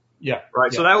collar. Yeah.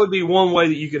 Right. Yeah. So that would be one way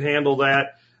that you could handle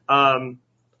that.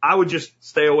 I would just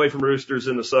stay away from roosters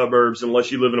in the suburbs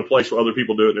unless you live in a place where other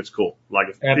people do it and it's cool. Like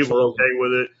if people are okay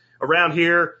with it. Around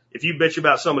here, if you bitch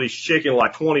about somebody's chicken,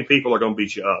 like 20 people are going to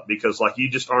beat you up because like you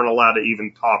just aren't allowed to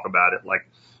even talk about it. Like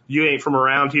you ain't from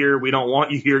around here. We don't want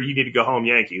you here. You need to go home,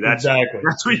 Yankee. That's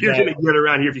what you're going to get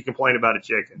around here if you complain about a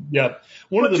chicken. Yep.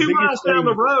 But 2 miles down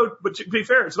the road, but to be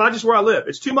fair, it's not just where I live.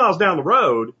 It's 2 miles down the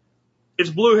road. It's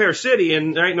Blue Hair City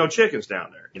and there ain't no chickens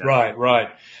down there. You know?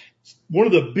 Right. One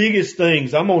of the biggest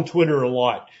things, I'm on Twitter a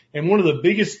lot, and one of the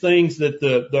biggest things that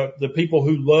the people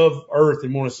who love Earth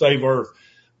and want to save Earth,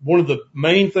 one of the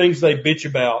main things they bitch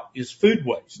about is food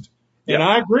waste. Yep. And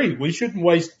I agree. We shouldn't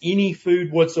waste any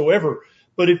food whatsoever.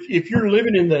 But if you're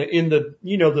living in the,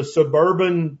 you know, the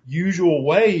suburban usual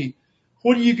way,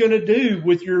 what are you going to do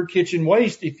with your kitchen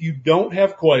waste if you don't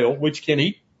have quail, which can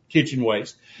eat kitchen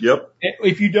waste? Yep.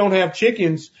 If you don't have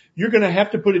chickens, you're going to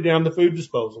have to put it down the food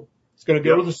disposal. It's going to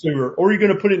go to the sewer, or you're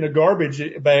going to put it in a garbage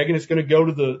bag and it's going to go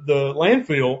to the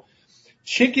landfill.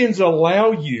 Chickens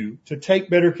allow you to take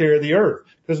better care of the earth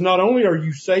because not only are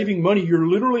you saving money, you're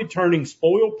literally turning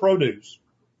spoiled produce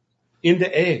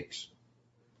into eggs.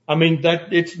 I mean,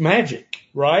 it's magic,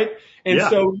 right? And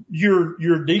so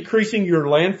you're decreasing your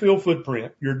landfill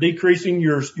footprint, you're decreasing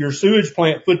your sewage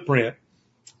plant footprint,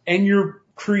 and you're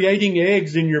creating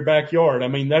eggs in your backyard. I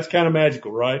mean, that's kind of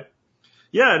magical, right?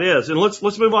 Yeah, it is. And let's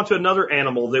move on to another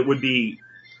animal that would be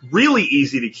really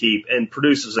easy to keep and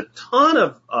produces a ton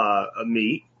of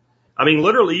meat. I mean,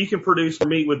 literally, you can produce more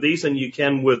meat with these than you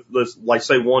can with, like,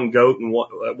 say, one goat and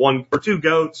one or two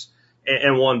goats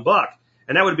and one buck.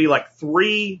 And that would be like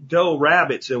 3 doe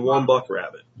rabbits and 1 buck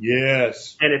rabbit.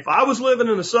 Yes. And if I was living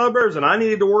in the suburbs and I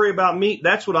needed to worry about meat,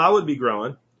 that's what I would be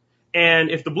growing.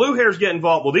 And if the blue hairs get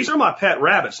involved, well, these are my pet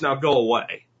rabbits. Now go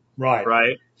away. Right.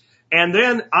 Right. And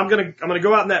then I'm going to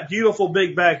go out in that beautiful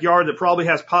big backyard that probably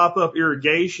has pop-up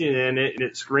irrigation in it and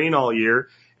it's green all year.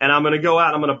 And I'm going to go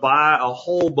out and I'm going to buy a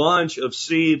whole bunch of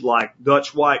seed like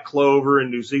Dutch white clover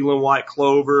and New Zealand white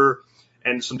clover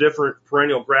and some different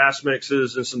perennial grass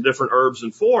mixes and some different herbs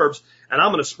and forbs. And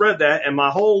I'm going to spread that. And my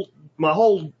whole,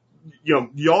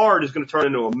 yard is going to turn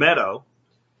into a meadow.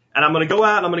 And I'm going to go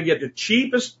out and I'm going to get the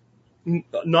cheapest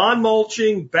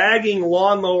non-mulching bagging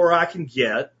lawnmower I can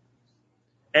get.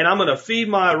 And I'm going to feed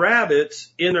my rabbits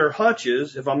in their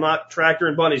hutches if I'm not tractor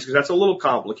and bunnies, because that's a little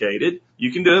complicated.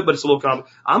 You can do it, but it's a little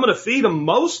complicated. I'm going to feed them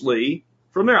mostly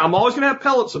from there. I'm always going to have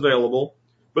pellets available,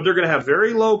 but they're going to have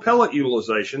very low pellet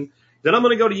utilization. Then I'm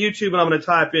going to go to YouTube and I'm going to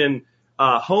type in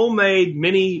homemade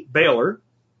mini baler,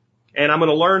 and I'm going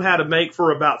to learn how to make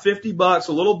for about $50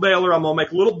 a little baler. I'm going to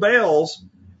make little bales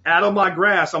out of my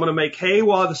grass. I'm going to make hay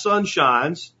while the sun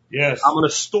shines. Yes. I'm going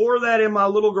to store that in my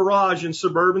little garage in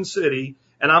Suburban City.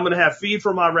 And I'm going to have feed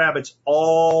for my rabbits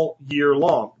all year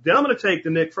long. Then I'm going to take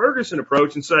the Nick Ferguson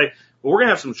approach and say, well, we're going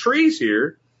to have some trees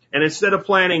here. And instead of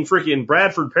planting freaking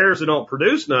Bradford pears that don't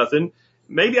produce nothing,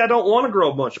 maybe I don't want to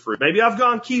grow a bunch of fruit. Maybe I've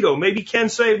gone keto. Maybe Ken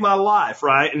saved my life,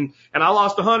 right? And I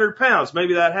lost 100 pounds.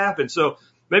 Maybe that happened. So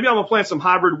maybe I'm going to plant some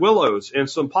hybrid willows and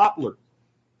some poplar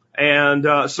and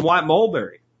some white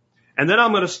mulberry. And then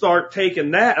I'm going to start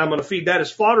taking that. I'm going to feed that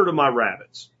as fodder to my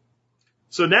rabbits.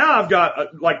 So now I've got,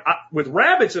 with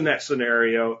rabbits in that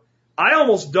scenario, I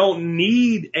almost don't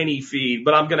need any feed,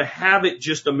 but I'm going to have it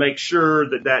just to make sure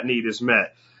that need is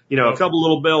met. A couple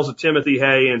little bales of Timothy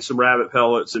hay and some rabbit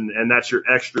pellets, and that's your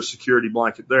extra security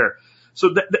blanket there.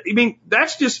 So,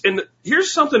 that's just, and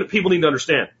here's something that people need to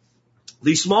understand.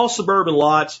 These small suburban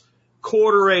lots,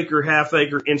 quarter acre, half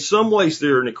acre, in some ways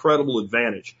they're an incredible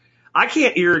advantage. I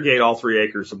can't irrigate all 3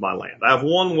 acres of my land. I have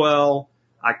one well.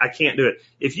 I can't do it.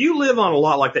 If you live on a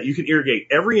lot like that, you can irrigate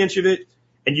every inch of it,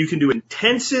 and you can do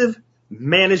intensive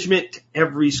management to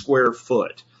every square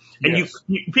foot. And yes.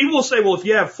 People will say, well, if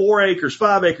you have 4 acres,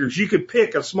 5 acres, you could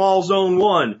pick a small zone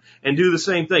 1 and do the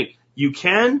same thing. You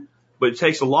can, but it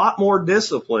takes a lot more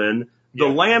discipline. The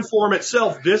landform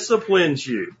itself disciplines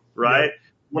you, right?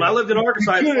 When I lived in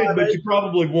Arkansas, you could, but you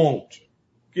probably won't.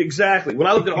 Exactly. When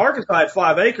I lived in Arkansas, I had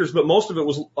 5 acres, but most of it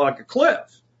was like a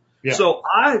cliff. Yeah. So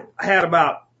I had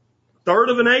about a third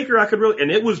of an acre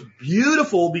and it was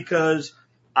beautiful because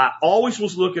I always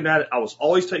was looking at it. I was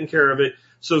always taking care of it.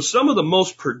 So some of the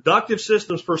most productive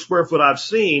systems per square foot I've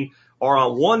seen are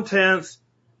on 1/10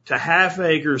 to half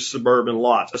acre suburban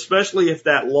lots, especially if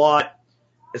that lot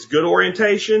is good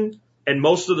orientation and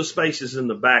most of the space is in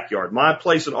the backyard. My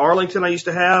place in Arlington I used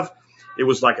to have, it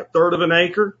was like a third of an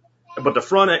acre, but the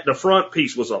front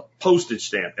piece was a postage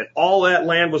stamp and all that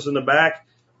land was in the back.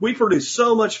 We produced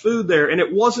so much food there, and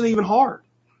it wasn't even hard.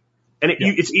 And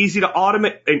it's easy to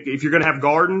automate. And if you're going to have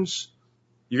gardens,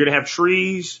 you're going to have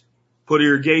trees, put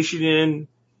irrigation in,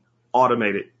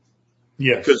 automate it.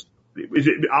 Yes. Because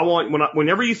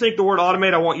whenever you think the word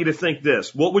automate, I want you to think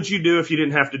this. What would you do if you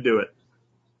didn't have to do it?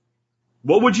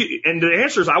 What would you? And the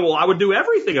answer is, I would do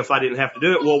everything if I didn't have to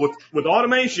do it. Well, with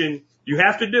automation, you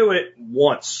have to do it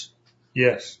once.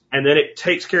 Yes. And then it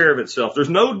takes care of itself. There's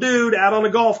no dude out on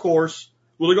a golf course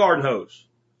with a garden hose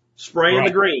spraying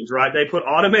the greens, right? They put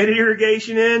automated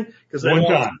irrigation in because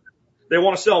they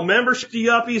want to sell membership to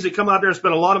yuppies that come out there and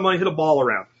spend a lot of money, hit a ball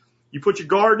around. You put your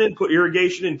garden in, put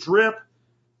irrigation in, drip,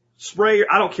 spray.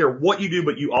 I don't care what you do,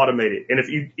 but you automate it.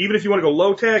 And even if you want to go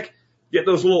low tech, get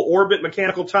those little orbit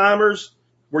mechanical timers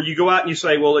where you go out and you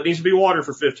say, well, it needs to be watered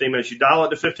for 15 minutes. You dial it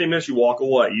to 15 minutes, you walk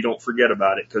away. You don't forget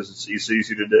about it because it's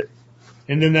easy to do.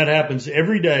 And then that happens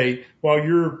every day while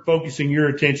you're focusing your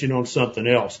attention on something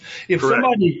else.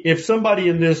 If somebody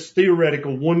in this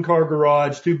theoretical 1-car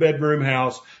garage, 2-bedroom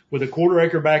house with a quarter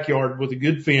acre backyard with a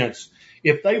good fence,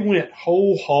 if they went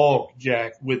whole hog,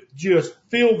 Jack, with just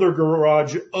filled their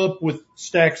garage up with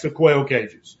stacks of quail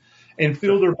cages and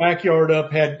filled their backyard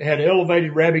up, had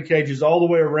elevated rabbit cages all the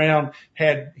way around,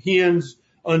 had hens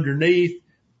underneath,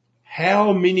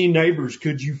 how many neighbors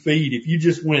could you feed if you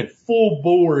just went full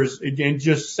bores and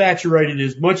just saturated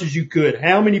as much as you could?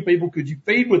 How many people could you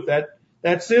feed with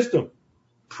that system?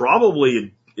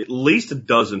 Probably at least a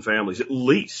dozen families, at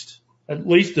least. At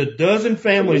least a dozen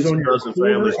families on your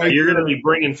quarter acre. You're going to be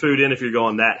bringing food in if you're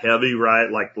going that heavy,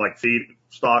 right? Like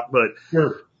stock, but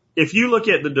Sure. if you look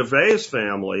at the DeVeas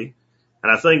family,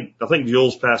 and I think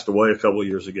Jules passed away a couple of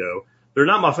years ago, they're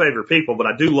not my favorite people, but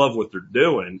I do love what they're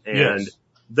doing. And Yes.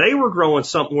 they were growing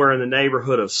somewhere in the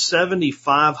neighborhood of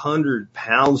 7,500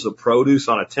 pounds of produce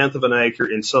on a tenth of an acre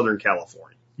in Southern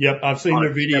California. Yep. I've seen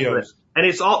their videos. And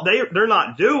it's all, they're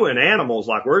not doing animals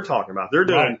like we're talking about. They're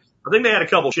doing, Right. I think they had a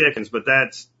couple chickens, but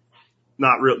that's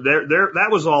not real. That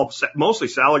was all mostly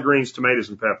salad greens, tomatoes,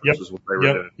 and peppers Yep. is what they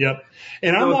were doing. Yep.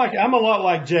 And So- I'm a lot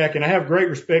like Jack, and I have great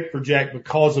respect for Jack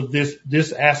because of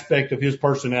this aspect of his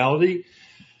personality.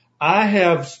 I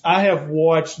have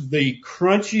watched the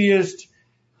crunchiest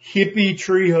hippie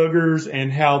tree huggers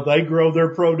and how they grow their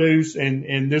produce,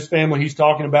 and this family he's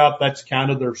talking about, that's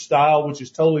kind of their style, which is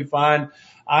totally fine.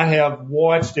 I have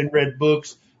watched and read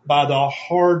books by the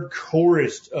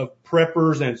hardcorest of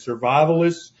preppers and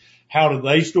survivalists. How do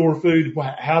they store food?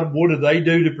 What do they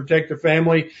do to protect their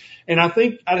family? And I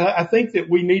think that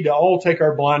we need to all take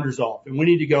our blinders off, and we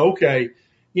need to go, okay,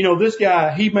 you know, this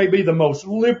guy, he may be the most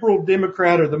liberal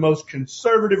Democrat or the most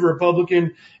conservative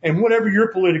Republican, and whatever your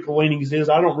political leanings is,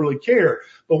 I don't really care.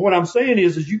 But what I'm saying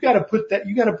is you got to put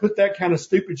that kind of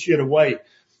stupid shit away.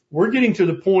 We're getting to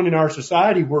the point in our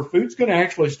society where food's going to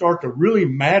actually start to really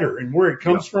matter, and where it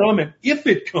comes from, and if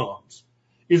it comes,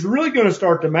 is really going to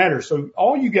start to matter. So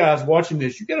all you guys watching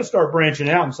this, you got to start branching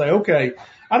out and say, okay,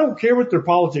 I don't care what their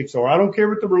politics are. I don't care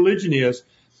what the religion is.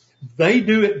 They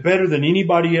do it better than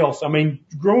anybody else. I mean,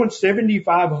 growing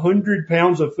 7,500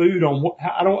 pounds of food on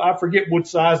I forget what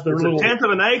size their It's little. a tenth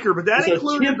of an acre, but that It's a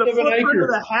included tenth the of an footprint acre.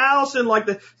 of the house and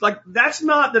that's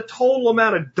not the total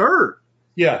amount of dirt.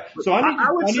 Yeah. So I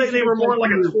would say they were more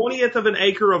like a 20th of an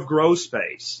acre of grow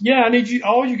space. Yeah, I need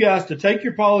all you guys to take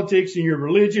your politics and your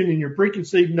religion and your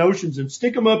preconceived notions and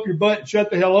stick them up your butt and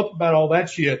shut the hell up about all that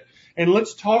shit. And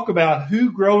let's talk about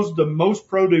who grows the most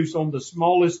produce on the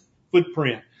smallest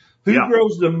footprint. Who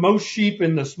grows the most sheep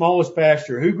in the smallest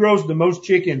pasture? Who grows the most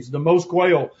chickens, the most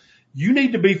quail? You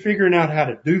need to be figuring out how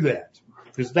to do that,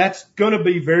 because that's going to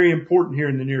be very important here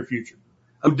in the near future.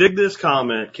 Dig this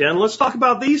comment, Ken. Let's talk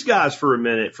about these guys for a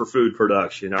minute for food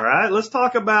production. All right. Let's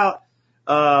talk about,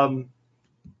 right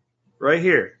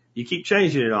here. You keep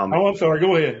changing it on me. Oh, I'm sorry.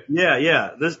 Go ahead. Yeah.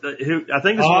 I think this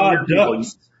is one of your people.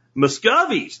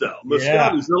 Muscovies, though. Muscovies.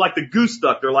 Yeah. They're like the goose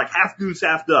duck. They're like half goose,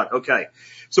 half duck. Okay.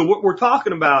 So what we're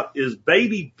talking about is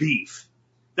baby beef.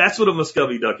 That's what a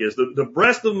Muscovy duck is. The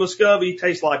breast of Muscovy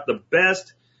tastes like the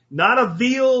best, not a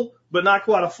veal, but not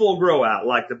quite a full grow out,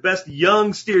 like the best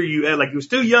young steer you had. Like he was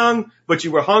too young, but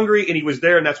you were hungry and he was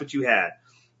there and that's what you had.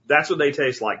 That's what they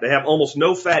taste like. They have almost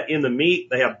no fat in the meat.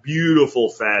 They have beautiful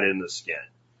fat in the skin.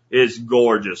 It's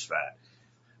gorgeous fat.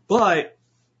 But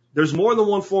there's more than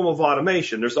one form of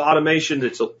automation. There's automation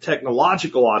that's a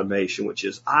technological automation, which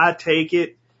is I take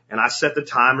it and I set the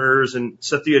timers and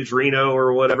set the Adreno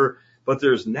or whatever. But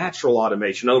there's natural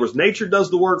automation. In other words, nature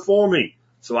does the work for me,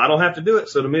 so I don't have to do it.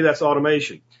 So to me, that's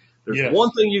automation. There's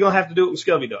one thing you're going to have to do with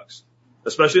Muscovy ducks,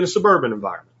 especially in a suburban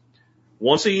environment.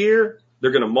 Once a year,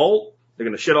 they're going to molt, they're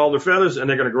going to shed all their feathers, and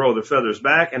they're going to grow their feathers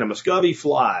back, and a Muscovy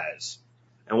flies.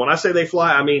 And when I say they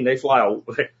fly, I mean they fly.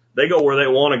 They go where they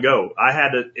want to go.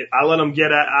 I let them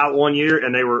get out one year,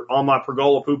 and they were on my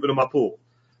pergola pooping in my pool,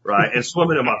 right, and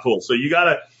swimming in my pool. So you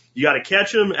gotta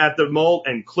catch them at the molt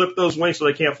and clip those wings so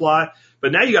they can't fly.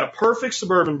 But now you got a perfect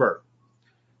suburban bird.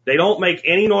 They don't make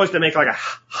any noise. They make like a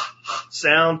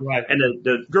sound. Right. And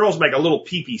the girls make a little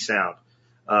pee-pee sound.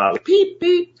 Peep,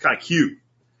 peep. Kind of cute.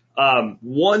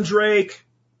 One drake,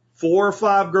 4 or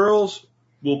 5 girls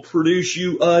will produce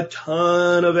you a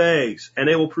ton of eggs, and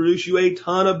they will produce you a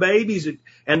ton of babies.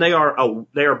 And they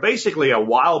are basically a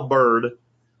wild bird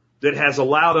that has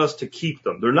allowed us to keep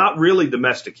them. They're not really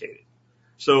domesticated.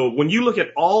 So when you look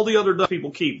at all the other ducks people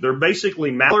keep, they're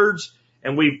basically mallards,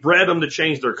 and we've bred them to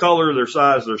change their color, their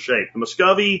size, their shape. The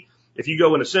Muscovy, if you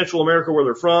go into Central America where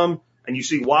they're from, and you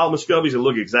see wild Muscovies that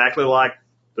look exactly like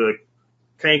the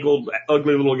cankled,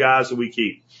 ugly little guys that we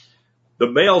keep. The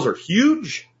males are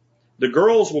huge. The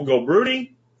girls will go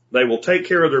broody. They will take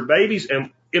care of their babies.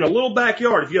 And in a little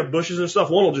backyard, if you have bushes and stuff,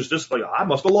 one will just display, I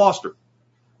must have lost her.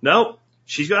 No,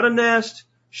 she's got a nest.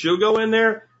 She'll go in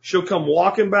there. She'll come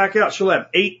walking back out. She'll have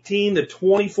 18 to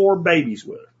 24 babies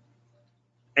with her.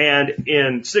 And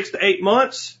in 6 to 8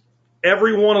 months,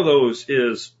 every one of those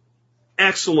is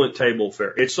excellent table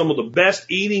fare. It's some of the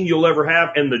best eating you'll ever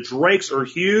have, and the drakes are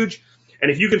huge. And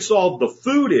if you can solve the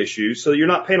food issue so that you're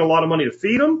not paying a lot of money to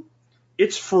feed them,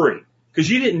 it's free because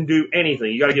you didn't do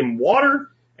anything. You got to give them water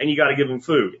and you got to give them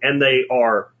food. And they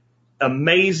are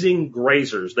amazing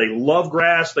grazers. They love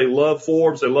grass. They love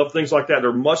forbs. They love things like that.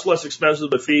 They're much less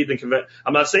expensive to feed than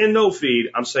I'm not saying no feed.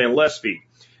 I'm saying less feed.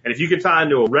 And if you can tie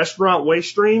into a restaurant waste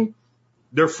stream,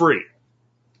 they're free.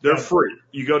 They're free.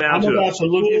 You go down I'm to about to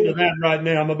look into that right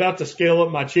now. I'm about to scale up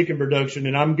my chicken production,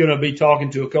 and I'm going to be talking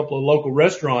to a couple of local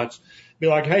restaurants. Be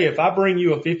like, hey, if I bring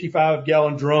you a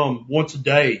 55-gallon drum once a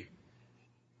day,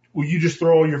 will you just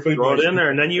throw all your food? Throw it in there,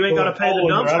 and then you ain't got to pay the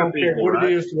dumpster I don't care people, what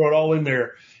right? it is, throw it all in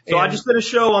there. So I just did a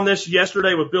show on this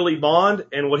yesterday with Billy Bond,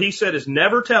 and what he said is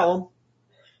never tell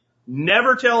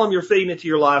them you're feeding it to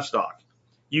your livestock.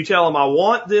 You tell them, I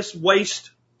want this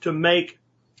waste to make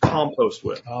compost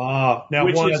with. Now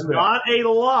which is not a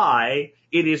lie.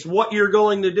 It is what you're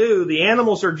going to do. The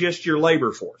animals are just your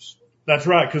labor force. That's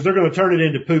right, because they're going to turn it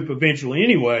into poop eventually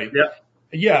anyway. Yep.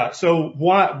 Yeah. So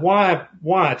why?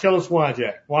 Tell us why,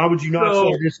 Jack. Why would you not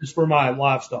say this is for my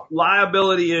livestock?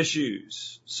 Liability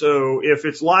issues. So if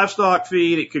it's livestock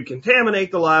feed, it could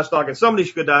contaminate the livestock and somebody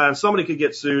could die and somebody could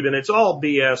get sued, and it's all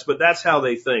BS, but that's how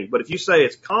they think. But if you say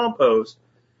it's compost,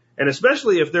 and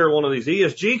especially if they're one of these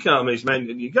ESG companies, man,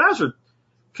 you guys are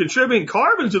contributing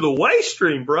carbon to the waste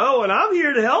stream, bro, and I'm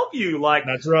here to help you. Like,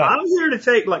 that's right. I'm here to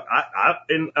take, like,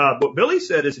 what Billy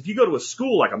said is if you go to a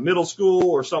school, like a middle school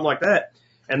or something like that,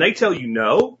 and they tell you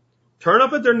no, turn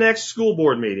up at their next school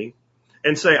board meeting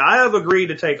and say, I have agreed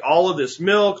to take all of this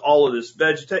milk, all of this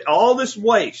vegetation, all this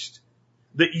waste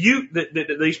that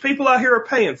these people out here are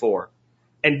paying for,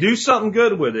 and do something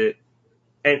good with it.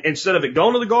 And instead of it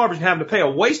going to the garbage and having to pay a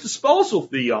waste disposal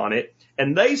fee on it,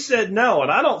 and they said no,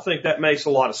 and I don't think that makes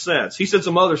a lot of sense. He said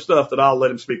some other stuff that I'll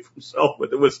let him speak for himself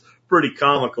with. It was pretty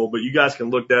comical, but you guys can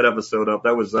look that episode up.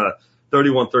 That was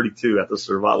 3132 at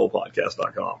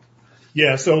thesurvivalpodcast.com.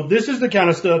 Yeah, so this is the kind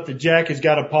of stuff that Jack has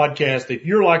got a podcast. If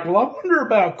you're like, well, I wonder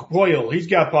about quail, he's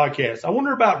got podcasts. I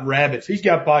wonder about rabbits, he's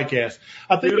got podcasts.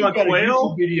 I think you've got a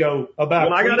YouTube video about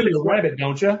a rabbit,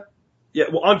 don't you? Yeah,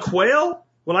 well, on quail,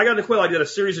 when I got into quail, I did a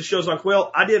series of shows on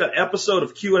quail. I did an episode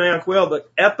of Q&A on quail. The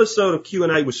episode of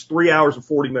Q&A was 3 hours and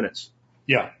 40 minutes.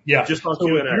 Yeah. Just on so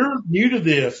Q&A. If you're new to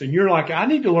this and you're like, I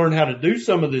need to learn how to do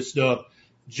some of this stuff,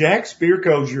 Jack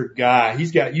Spirko's your guy.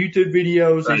 He's got YouTube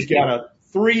videos. He's got a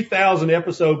 3,000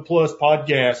 episode plus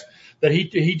podcast that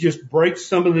he just breaks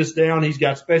some of this down. He's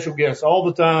got special guests all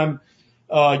the time.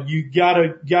 You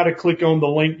gotta click on the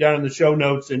link down in the show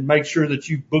notes and make sure that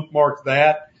you bookmark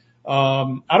that.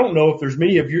 I don't know if there's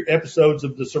many of your episodes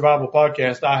of the Survival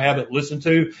Podcast I haven't listened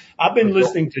to. I've been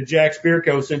listening to Jack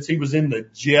Spirko since he was in the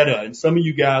Jetta, and some of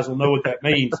you guys will know what that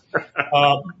means.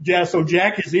 So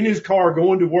Jack is in his car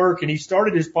going to work, and he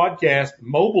started his podcast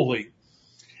mobily.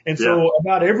 And so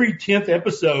about every 10th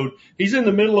episode, he's in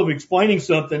the middle of explaining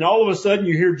something. All of a sudden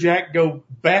you hear Jack go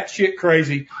batshit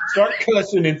crazy, start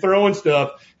cussing and throwing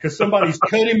stuff because somebody's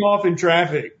cut him off in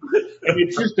traffic. And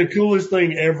it's just the coolest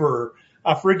thing ever.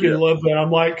 I freaking love that.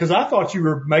 I'm like, cause I thought you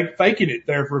were faking it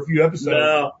there for a few episodes.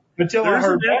 No, until I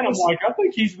heard that, I'm like, I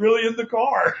think he's really in the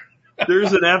car.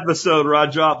 There's an episode where I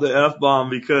dropped the F-bomb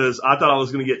because I thought I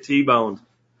was going to get T-boned.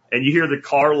 And you hear the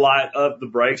car light up the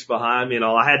brakes behind me and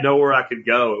all. I had nowhere I could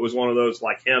go. It was one of those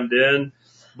like hemmed in.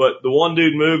 But the one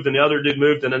dude moved and the other dude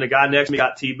moved and then the guy next to me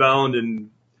got T-boned and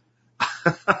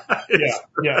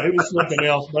it was something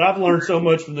else. But I've learned so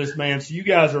much from this man. So you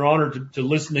guys are honored to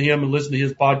listen to him and listen to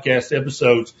his podcast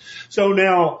episodes. So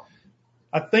now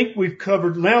I think we've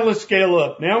covered. Now let's scale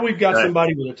up. Now we've got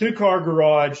somebody with a 2-car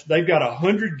garage. They've got a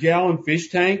 100-gallon fish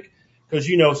tank because,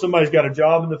 somebody's got a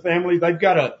job in the family. They've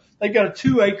got a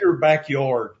 2-acre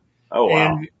backyard. Oh,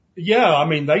 wow.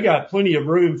 And they got plenty of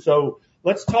room. So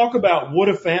let's talk about what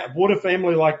a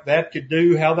family like that could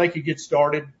do, how they could get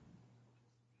started.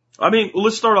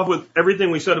 Let's start off with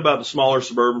everything we said about the smaller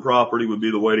suburban property would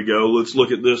be the way to go. Let's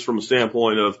look at this from a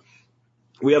standpoint of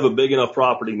we have a big enough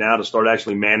property now to start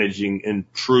actually managing in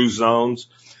true zones.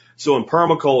 So in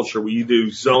permaculture, you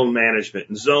do zone management,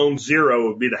 and zone 0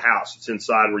 would be the house. It's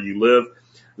inside where you live.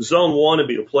 Zone 1 would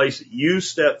be the place that you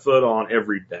step foot on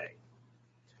every day.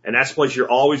 And that's the place you're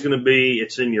always going to be.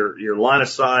 It's in your line of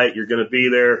sight. You're going to be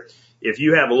there. If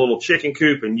you have a little chicken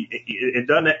coop and it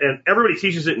doesn't, and everybody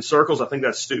teaches it in circles, I think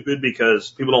that's stupid because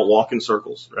people don't walk in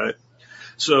circles, right?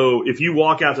 So if you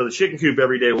walk out to the chicken coop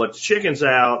every day, let the chickens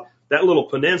out, that little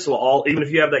peninsula, even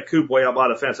if you have that coop way out by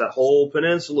the fence, that whole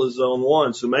peninsula is zone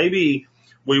 1. So maybe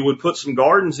we would put some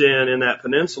gardens in that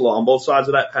peninsula on both sides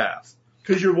of that path.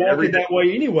 Because you're walking that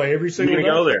way anyway, every single day.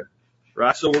 You're going to go there,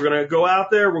 right? So we're going to go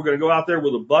out there. We're going to go out there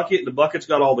with a bucket. The bucket's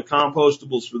got all the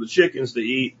compostables for the chickens to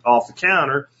eat off the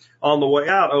counter. On the way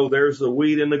out, there's the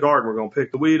weed in the garden. We're going to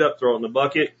pick the weed up, throw it in the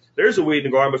bucket. There's a weed in the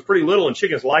garden, but it's pretty little, and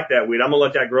chickens like that weed. I'm going to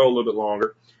let that grow a little bit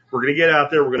longer. We're going to get out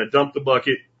there. We're going to dump the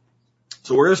bucket.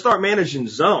 So we're going to start managing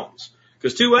zones.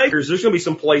 Because 2 acres, there's going to be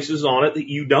some places on it that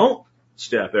you don't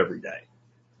step every day.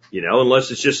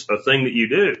 unless it's just a thing that you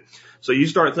do. So you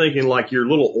start thinking like your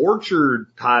little orchard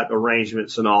type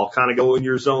arrangements and all kind of go in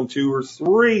your zone 2 or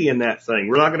 3 in that thing.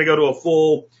 We're not going to go to a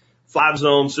full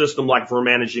 5-zone system like if we're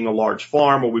managing a large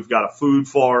farm where we've got a food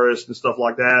forest and stuff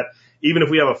like that. Even if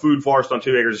we have a food forest on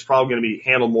 2 acres, it's probably going to be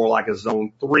handled more like a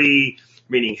zone 3,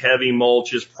 meaning heavy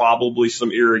mulches, probably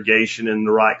some irrigation in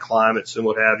the right climates and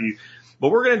what have you.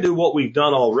 But we're going to do what we've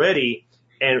done already.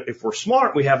 And if we're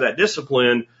smart, we have that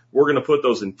discipline. We're going to put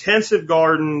those intensive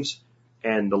gardens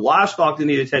and the livestock that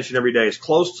need attention every day as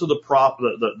close to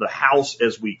the house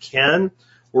as we can.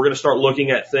 We're going to start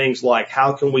looking at things like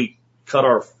how can we cut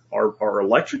our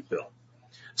electric bill.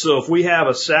 So if we have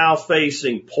a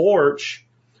south-facing porch,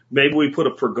 maybe we put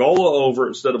a pergola over it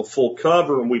instead of a full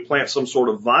cover and we plant some sort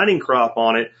of vining crop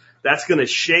on it. That's going to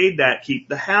shade that, keep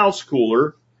the house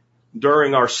cooler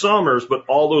during our summers, but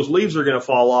all those leaves are going to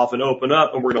fall off and open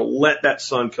up, and we're going to let that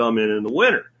sun come in the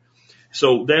winter.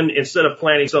 So then instead of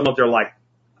planting something up there like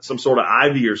some sort of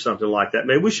ivy or something like that,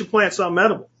 maybe we should plant something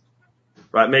edible,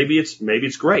 right? Maybe it's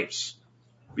grapes.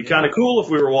 It'd be kind of cool if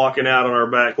we were walking out on our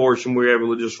back porch and we were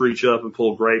able to just reach up and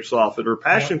pull grapes off it or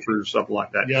passion fruit or something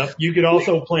like that. Yeah. You could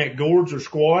also plant gourds or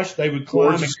squash. They would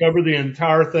climb and cover the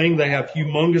entire thing. They have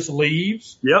humongous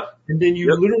leaves. Yep. And then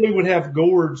you literally would have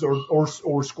gourds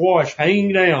or squash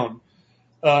hanging down,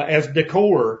 as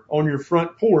decor on your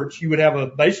front porch. You would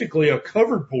have basically a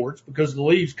covered porch because the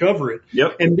leaves cover it.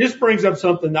 Yep. And this brings up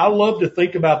something. I love to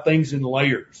think about things in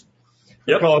layers.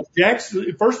 Yep. Because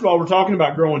first of all, we're talking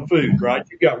about growing food, right?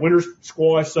 You've got winter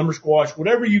squash, summer squash,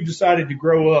 whatever you've decided to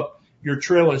grow up your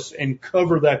trellis and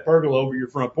cover that pergola over your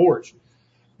front porch.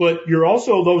 But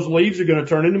those leaves are going to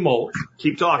turn into mulch.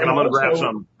 Keep talking. I'm going to grab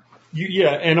some.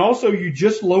 And also you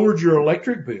just lowered your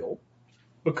electric bill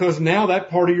because now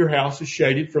that part of your house is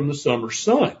shaded from the summer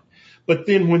sun. But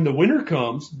then when the winter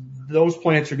comes, those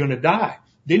plants are going to die.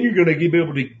 Then you're going to be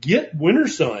able to get winter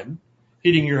sun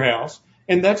hitting your house.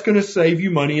 And that's going to save you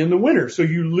money in the winter. So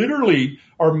you literally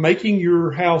are making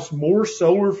your house more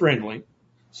solar friendly.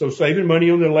 So saving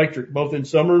money on the electric, both in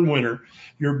summer and winter.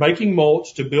 You're making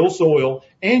mulch to build soil,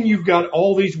 and you've got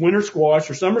all these winter squash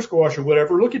or summer squash or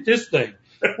whatever. Look at this thing.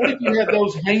 What if you had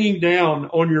those hanging down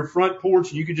on your front porch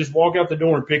and you could just walk out the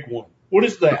door and pick one? What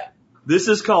is that? This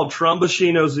is called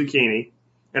Tromboncino zucchini,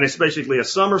 and it's basically a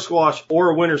summer squash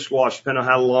or a winter squash, depending on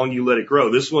how long you let it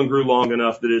grow. This one grew long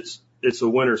enough that it's a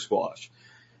winter squash.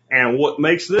 And what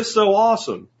makes this so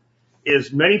awesome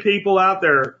is many people out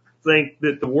there think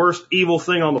that the worst evil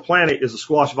thing on the planet is a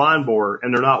squash vine borer,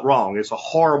 and they're not wrong. It's a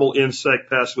horrible insect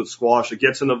pest with squash. It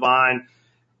gets in the vine.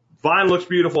 Vine looks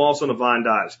beautiful, all of a sudden the vine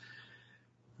dies.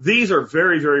 These are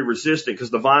very, very resistant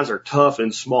because the vines are tough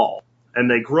and small, and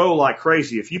they grow like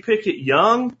crazy. If you pick it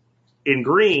young in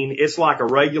green, it's like a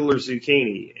regular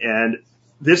zucchini. And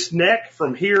this neck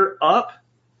from here up,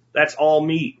 that's all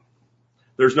meat.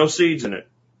 There's no seeds in it.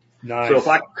 Nice. So if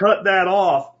I cut that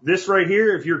off, this right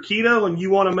here, if you're keto and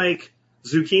you want to make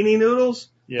zucchini noodles,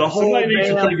 the whole somebody needs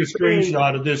to damn take a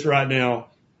screenshot of this right now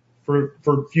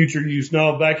for future use.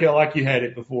 No, back out like you had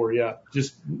it before. Yeah,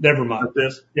 just never mind. Like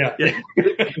this. Yeah.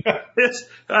 It's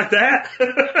like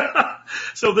that.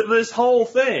 So this whole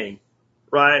thing,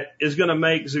 right, is going to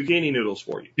make zucchini noodles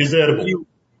for you. Is edible.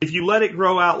 If you let it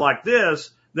grow out like this,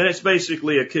 then it's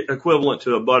basically equivalent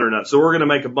to a butternut. So we're going to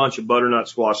make a bunch of butternut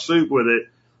squash soup with it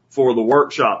for the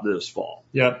workshop this fall.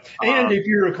 Yeah. And if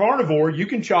you're a carnivore, you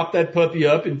can chop that puppy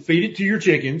up and feed it to your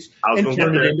chickens and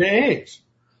turn it into eggs.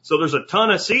 So there's a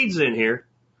ton of seeds in here.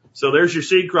 So there's your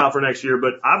seed crop for next year.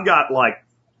 But I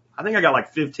think I got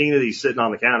like 15 of these sitting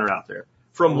on the counter out there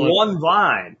from one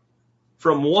vine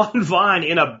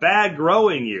in a bad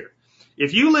growing year.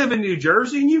 If you live in New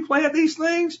Jersey and you plant these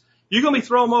things, you're going to be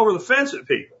throwing them over the fence at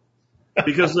people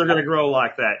because they're going to grow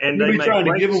like that. And You'll they be trying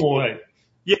to give them away.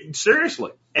 Yeah,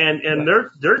 seriously. And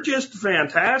they're just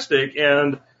fantastic.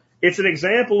 And it's an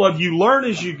example of you learn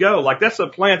as you go. Like that's a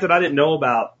plant that I didn't know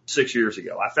about 6 years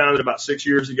ago. I found it about 6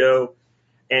 years ago,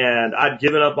 and I'd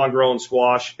given up on growing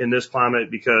squash in this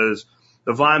climate because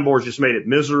the vine borers just made it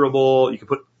miserable. You could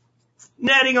put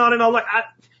netting on it and all that.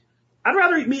 I'd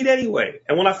rather eat meat anyway.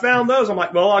 And when I found those, I'm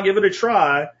like, well, I'll give it a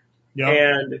try. Yeah.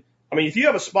 And I mean, if you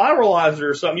have a spiralizer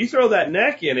or something, you throw that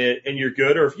neck in it and you're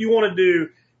good. Or if you want to do,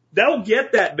 they'll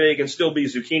get that big and still be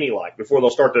zucchini-like before they'll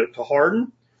start to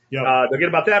harden. Yeah. They'll get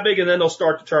about that big and then they'll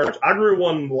start to turn. I grew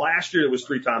one last year that was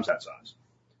 3 times that size.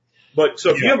 But so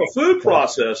if you have a food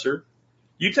processor,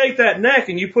 you take that neck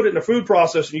and you put it in a food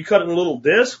processor and you cut it in little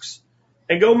discs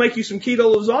and go make you some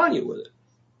keto lasagna with it.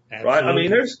 Absolutely. Right? I mean,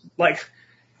 there's like,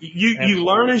 you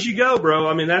learn as you go, bro.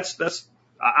 I mean,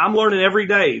 I'm learning every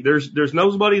day. There's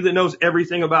nobody that knows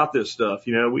everything about this stuff.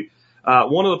 You know,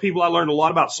 One of the people I learned a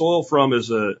lot about soil from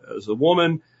is a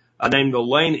woman named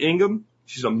Elaine Ingham.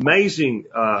 She's an amazing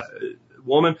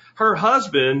woman. Her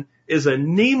husband is a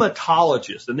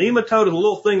nematologist. A nematode is a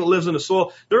little thing that lives in the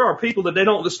soil. There are people that they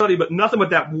don't study, but nothing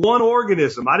but that one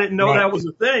organism. I didn't know that was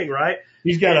a thing, right?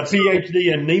 He's got a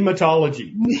PhD in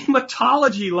nematology.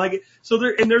 Nematology, like, so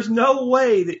there's no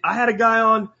way that I had a guy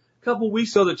on a couple of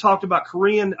weeks ago that talked about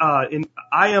Korean, in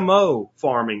IMO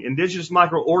farming, indigenous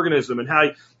microorganism, and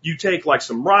how you take like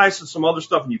some rice and some other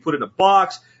stuff and you put it in a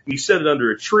box and you set it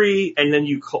under a tree and then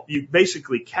you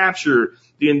basically capture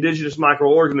the indigenous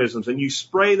microorganisms and you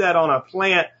spray that on a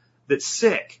plant that's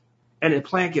sick and the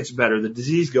plant gets better. The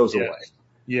disease goes away.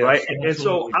 Yes, right. And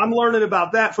so I'm learning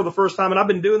about that for the first time. And I've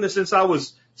been doing this since I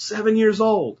was 7 years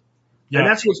old. Yeah. And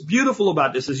that's what's beautiful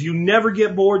about this is you never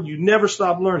get bored. You never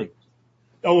stop learning.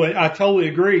 Oh, I totally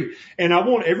agree. And I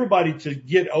want everybody to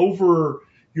get over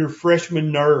your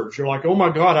freshman nerves. You're like, oh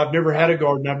my God, I've never had a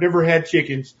garden. I've never had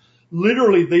chickens.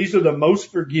 Literally, these are the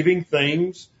most forgiving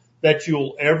things that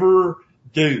you'll ever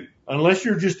do. Unless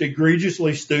you're just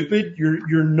egregiously stupid,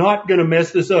 you're not going to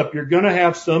mess this up. You're going to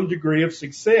have some degree of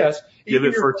success. Give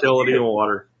it fertility and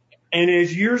water. And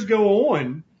as years go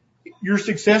on, your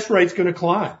success rate's going to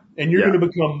climb. And you're going to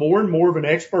become more and more of an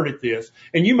expert at this.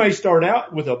 And you may start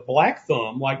out with a black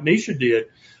thumb like Nisha did,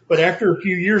 but after a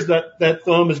few years, that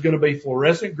thumb is going to be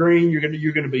fluorescent green. You're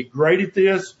going to be great at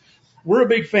this. We're a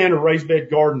big fan of raised bed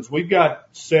gardens. We've got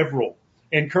several.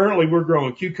 And currently we're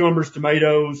growing cucumbers,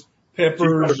 tomatoes, peppers.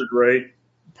 Cucumbers are great.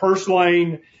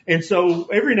 Purslane. And so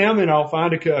every now and then I'll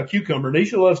find a cucumber.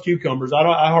 Nisha loves cucumbers. I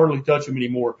hardly touch them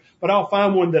anymore, but I'll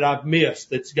find one that I've missed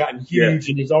that's gotten huge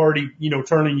and is already,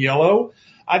 turning yellow.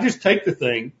 I just take the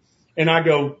thing and I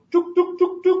go, tuk, tuk,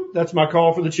 tuk, tuk. That's my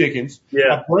call for the chickens.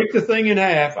 Yeah. I break the thing in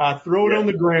half. I throw it on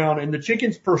the ground and the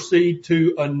chickens proceed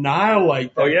to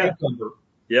annihilate that cucumber.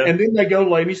 Yeah. And then they go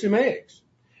lay me some eggs.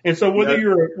 And so whether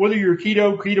you're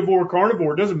keto, ketovore,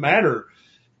 carnivore, it doesn't matter.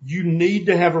 You need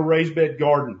to have a raised bed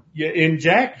garden. Yeah, and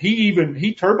Jack, he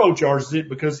turbocharges it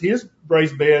because his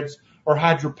raised beds are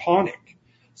hydroponic.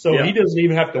 So he doesn't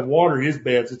even have to water his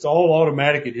beds. It's all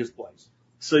automatic at his place.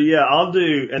 So I'll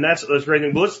do, and that's great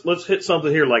thing. But let's hit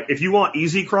something here. Like if you want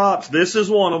easy crops, this is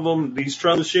one of them. These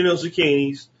Trumbushino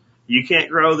zucchinis. You can't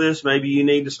grow this. Maybe you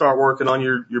need to start working on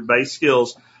your base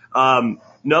skills.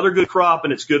 Another good crop,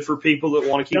 and it's good for people that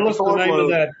want to keep. Tell us the name of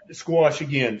that squash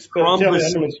again. Tell me how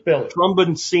to spell it.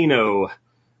 Trumbushino.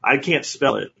 I can't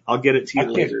spell it. I'll get it to you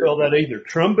later. I can't spell that either.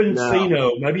 Trumbushino.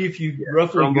 No. Maybe if you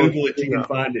roughly Google it, you can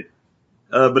find it.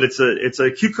 But it's a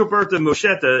Cucuberta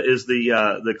moschetta is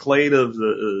the clade of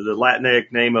the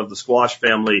Latinx name of the squash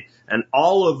family, and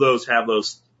all of those have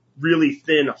those really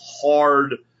thin,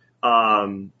 hard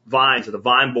vines that the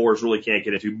vine borers really can't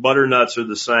get into. Butternuts are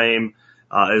the same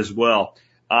as well.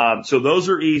 So those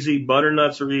are easy.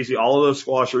 Butternuts are easy. All of those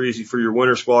squash are easy for your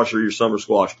winter squash or your summer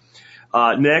squash.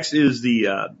 Next is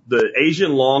the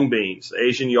Asian long beans,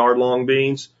 Asian yard long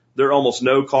beans. They're almost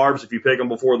no carbs if you pick them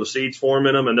before the seeds form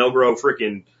in them, and they'll grow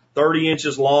freaking 30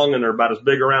 inches long, and they're about as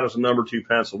big around as a number 2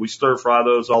 pencil. We stir fry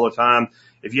those all the time.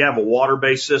 If you have a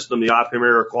water-based system, the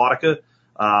Apimera aquatica,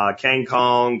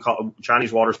 Kangkong,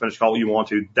 Chinese water spinach, call it what you want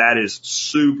to, that is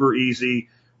super easy.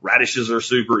 Radishes are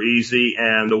super easy,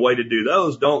 and the way to do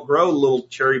those, don't grow little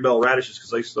cherry bell radishes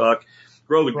because they suck.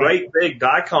 Grow the great big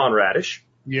daikon radish.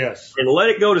 Yes. And let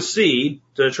it go to seed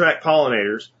to attract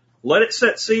pollinators. Let it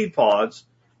set seed pods.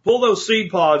 Pull those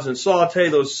seed pods and saute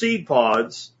those seed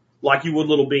pods like you would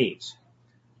little beans.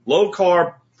 Low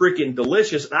carb, freaking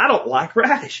delicious. And I don't like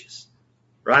radishes,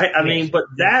 right? I mean, but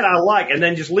that I like. And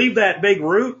then just leave that big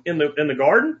root in the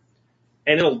garden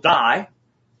and it'll die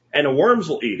and the worms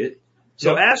will eat it.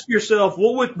 So ask yourself,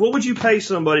 what would you pay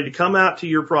somebody to come out to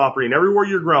your property and everywhere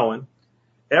you're growing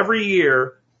every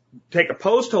year, take a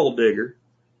post hole digger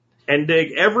and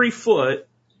dig every foot,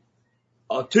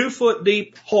 a 2-foot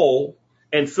deep hole,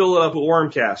 and fill it up with worm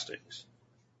castings?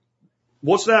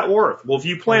 What's that worth? Well, if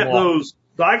you plant those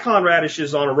daikon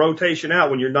radishes on a rotation out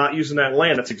when you're not using that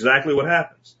land, that's exactly what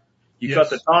happens. You cut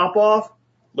the top off,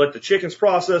 let the chickens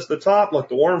process the top, let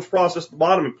the worms process the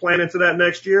bottom, and plant into that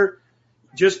next year.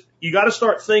 You got to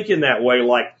start thinking that way.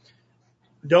 Like,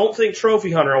 don't think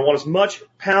trophy hunter. I want as much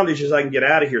poundage as I can get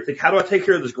out of here. Think, how do I take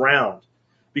care of this ground?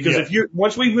 Because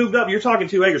once we've moved up, you're talking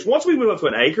 2 acres. Once we move up to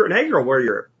an acre will wear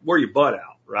your butt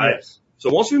out, right? Yes. So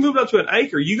once we move up to an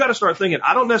acre, you got to start thinking,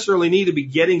 I don't necessarily need to be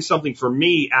getting something for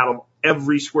me out of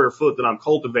every square foot that I'm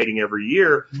cultivating every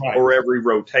year or every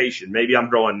rotation. Maybe I'm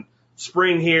growing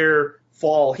spring here,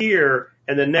 fall here,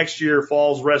 and then next year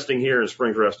fall's resting here and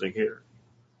spring's resting here.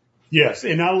 Yes.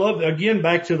 And I love, again,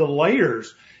 back to the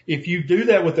layers. if you do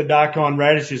that with the daikon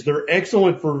radishes, they're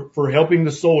excellent for helping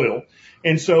the soil.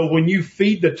 And so when you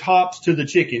feed the tops to the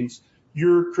chickens,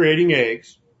 you're creating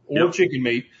eggs or chicken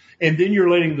meat, and then you're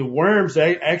letting the worms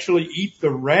actually eat the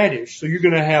radish. So you're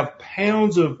going to have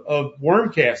pounds of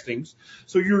worm castings.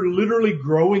 So you're literally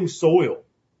growing soil,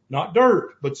 not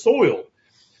dirt, but soil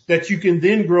that you can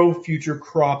then grow future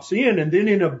crops in. And then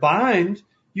in a bind,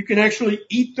 you can actually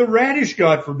eat the radish,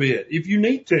 God forbid, if you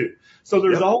need to. So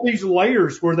there's all these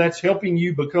layers where that's helping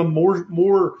you become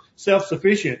more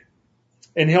self-sufficient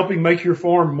and helping make your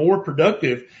farm more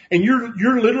productive. And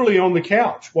you're literally on the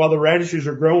couch while the radishes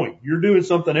are growing. You're doing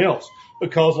something else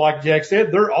because, like Jack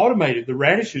said, they're automated. The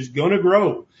radish is going to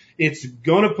grow. It's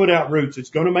going to put out roots. It's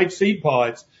going to make seed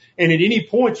pods. And at any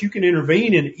point, you can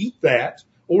intervene and eat that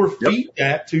or feed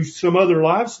that to some other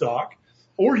livestock.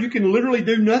 Or you can literally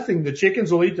do nothing. The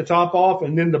chickens will eat the top off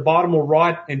and then the bottom will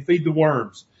rot and feed the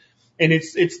worms. And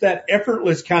it's that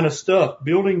effortless kind of stuff,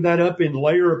 building that up in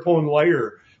layer upon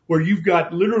layer, where you've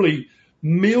got literally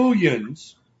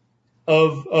millions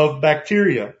of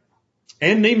bacteria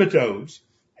and nematodes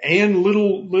and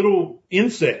little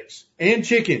insects and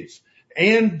chickens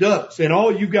and ducks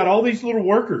and you've got all these little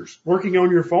workers working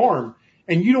on your farm,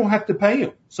 and you don't have to pay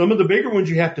them. Some of the bigger ones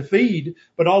you have to feed,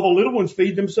 but all the little ones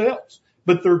feed themselves.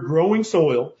 But they're growing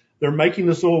soil. They're making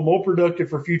the soil more productive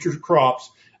for future crops.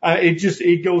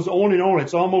 It goes on and on.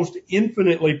 It's almost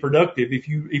infinitely productive if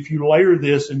you layer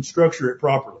this and structure it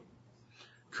properly.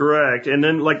 Correct. And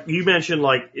then, like you mentioned,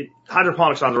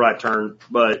 hydroponics on the right term,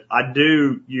 but I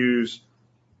do use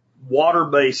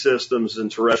water-based systems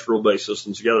and terrestrial-based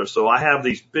systems together. So I have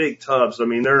these big tubs. I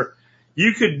mean,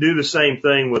 you could do the same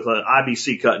thing with an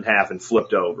IBC cut in half and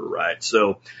flipped over, right?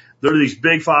 So there are these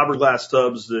big fiberglass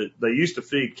tubs that they used to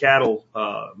feed cattle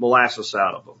molasses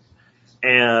out of them.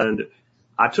 And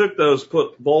I took those,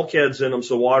 put bulkheads in them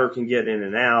so water can get in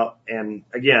and out. And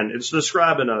again, it's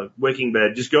describing a wicking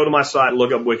bed. Just go to my site and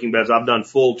look up wicking beds. I've done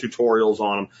full tutorials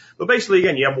on them. But basically,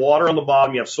 again, you have water on the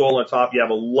bottom, you have soil on the top, you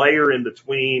have a layer in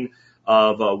between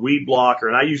of a weed blocker.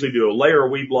 And I usually do a layer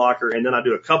of weed blocker, and then I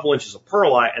do a couple inches of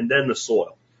perlite and then the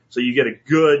soil. So you get a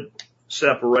good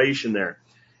separation there.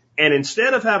 And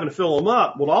instead of having to fill them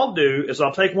up, what I'll do is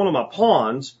I'll take one of my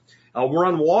ponds, I'll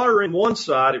run water in one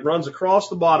side, it runs across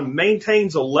the bottom,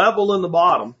 maintains a level in the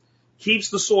bottom, keeps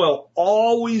the soil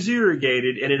always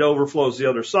irrigated, and it overflows the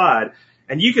other side.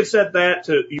 And you can set that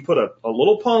to, you put a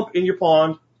little pump in your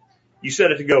pond, you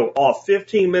set it to go off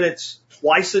 15 minutes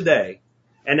twice a day,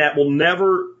 and that will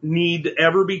never need to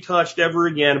ever be touched ever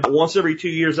again. But once every 2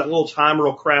 years, that little timer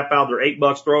will crap out. They're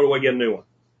 $8, throw it away, get a new one.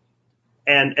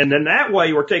 And then that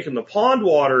way we're taking the pond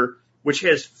water, which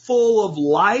has full of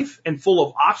life and full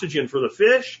of oxygen for the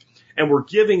fish, and we're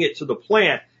giving it to the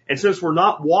plant. And since we're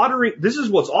not watering, this is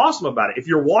what's awesome about it. If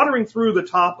you're watering through the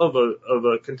top of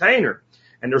a container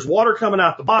and there's water coming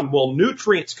out the bottom, well,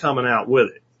 nutrients coming out with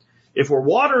it. If we're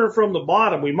watering from the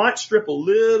bottom, we might strip a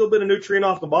little bit of nutrient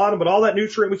off the bottom, but all that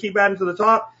nutrient we keep adding to the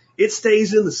top, it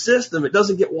stays in the system. It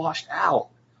doesn't get washed out.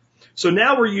 So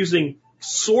now we're using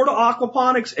sort of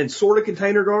aquaponics and sort of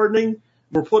container gardening.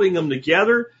 We're putting them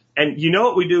together. And you know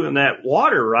what we do in that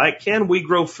water, right? Can we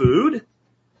grow food?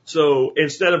 So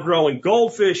instead of growing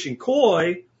goldfish and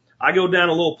koi, I go down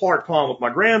a little park pond with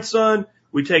my grandson.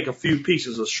 We take a few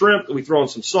pieces of shrimp that we throw in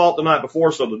some salt the night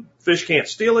before so the fish can't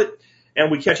steal it. And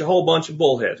we catch a whole bunch of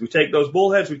bullheads. We take those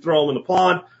bullheads, we throw them in the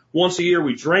pond. Once a year,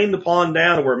 we drain the pond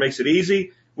down to where it makes it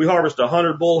easy. We harvest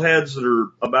 100 bullheads that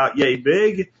are about yay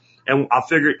big. And I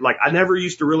figured, I never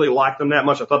used to really like them that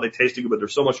much. I thought they tasted good, but they're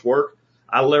so much work.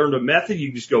 I learned a method.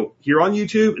 You just go here on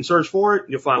YouTube and search for it.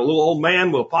 You'll find a little old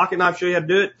man with a pocket knife show you how to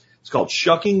do it. It's called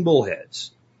shucking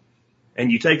bullheads.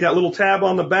 And you take that little tab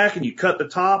on the back and you cut the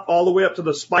top all the way up to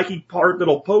the spiky part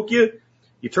that'll poke you.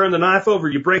 You turn the knife over,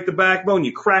 you break the backbone,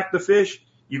 you crack the fish,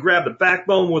 you grab the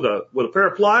backbone with a pair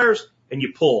of pliers and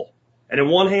you pull. And in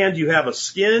one hand you have a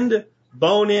skinned,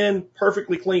 bone-in,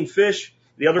 perfectly clean fish.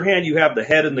 The other hand you have the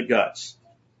head and the guts.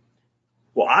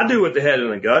 What I do with the head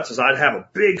and the guts is I'd have a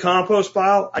big compost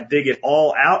pile. I dig it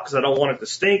all out because I don't want it to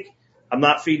stink. I'm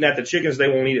not feeding that to chickens. They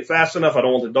won't eat it fast enough. I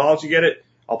don't want the dogs to get it.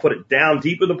 I'll put it down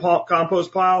deep in the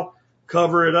compost pile,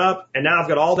 cover it up, and now I've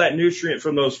got all that nutrient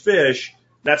from those fish.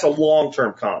 That's a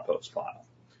long-term compost pile.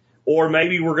 Or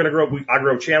maybe we're going to I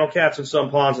grow channel cats in some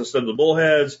ponds instead of the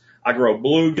bullheads. I grow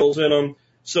bluegills in them.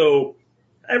 So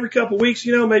every couple of weeks,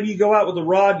 maybe you go out with a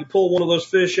rod, you pull one of those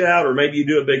fish out, or maybe you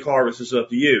do a big harvest. It's up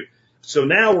to you. So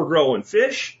now we're growing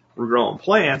fish, we're growing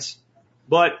plants,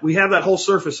 but we have that whole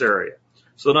surface area.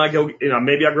 So then I go,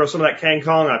 maybe I grow some of that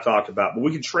kangkong I talked about, but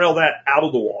we can trail that out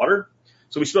of the water.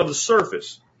 So we still have the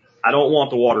surface. I don't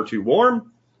want the water too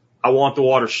warm. I want the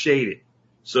water shaded.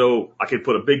 So I could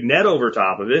put a big net over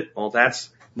top of it. Well, that's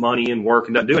money and work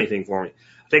and doesn't do anything for me.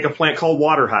 I take a plant called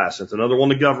water hyacinth, another one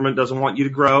the government doesn't want you to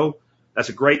grow. That's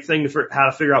a great thing how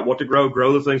to figure out what to grow.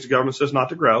 Grow the things the government says not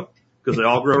to grow, because they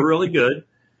all grow really good.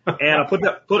 And I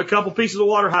put a couple pieces of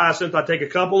water hyacinth. I take a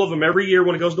couple of them every year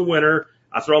when it goes to winter.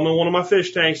 I throw them in one of my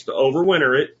fish tanks to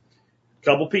overwinter it. A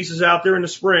couple pieces out there in the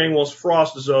spring once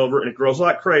frost is over, and it grows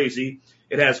like crazy.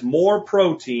 It has more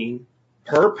protein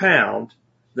per pound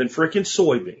than frickin'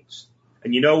 soybeans.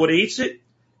 And you know what eats it?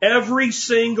 Every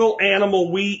single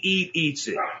animal we eat eats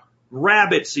it.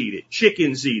 Rabbits eat it.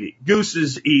 Chickens eat it.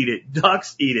 Gooses eat it.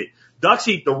 Ducks eat it. Ducks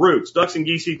eat the roots. Ducks and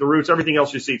geese eat the roots. Everything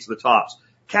else just eats the tops.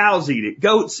 Cows eat it.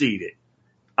 Goats eat it.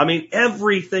 I mean,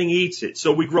 everything eats it.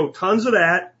 So we grow tons of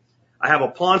that. I have a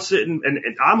pond sitting, and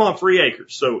I'm on 3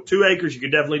 acres. So 2 acres, you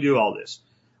could definitely do all this.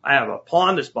 I have a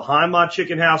pond that's behind my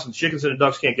chicken house, and chickens and the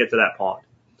ducks can't get to that pond.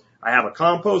 I have a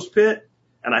compost pit,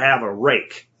 and I have a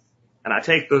rake. And I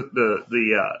take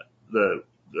the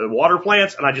water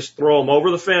plants, and I just throw them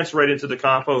over the fence right into the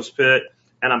compost pit,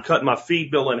 and I'm cutting my feed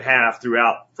bill in half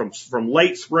throughout from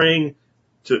late spring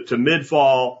to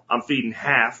mid-fall. I'm feeding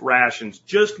half rations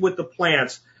just with the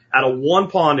plants out of one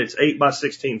pond that's 8 by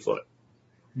 16 foot.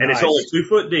 And It's only 2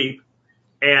 foot deep.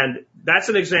 And that's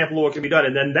an example of what can be done.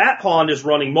 And then that pond is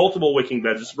running multiple wicking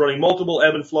beds. It's running multiple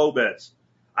ebb and flow beds.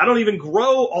 I don't even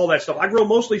grow all that stuff. I grow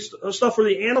mostly stuff for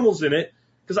the animals in it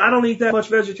because I don't eat that much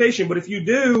vegetation. But if you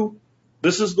do,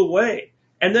 this is the way.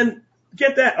 And then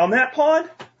get that on that pond.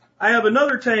 I have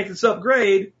another tank that's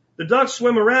upgrade. The ducks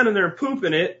swim around in there and poop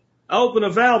in it. I open a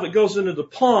valve, it goes into the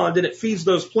pond, and it feeds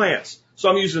those plants. So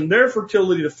I'm using their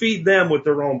fertility to feed them with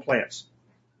their own plants.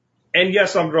 And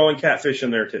yes, I'm growing catfish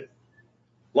in there too.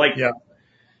 Yeah.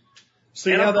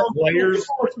 See how that layers?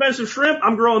 Expensive shrimp,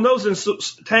 I'm growing those in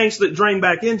tanks that drain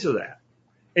back into that.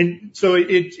 And so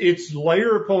it's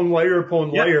layer upon layer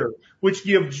upon layer, which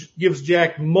gives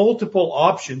Jack multiple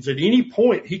options. At any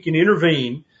point, he can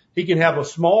intervene. He can have a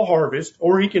small harvest,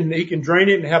 or he can drain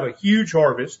it and have a huge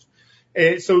harvest.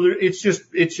 And so it's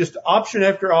just option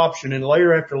after option and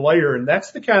layer after layer. And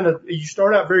that's the kind of, you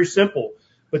start out very simple,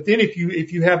 but then if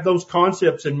you have those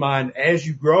concepts in mind as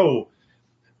you grow,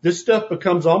 this stuff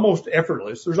becomes almost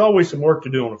effortless. There's always some work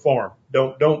to do on a farm.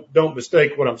 Don't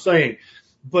mistake what I'm saying,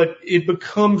 but it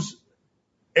becomes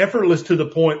effortless to the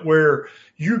point where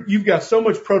you've got so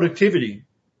much productivity,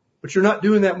 but you're not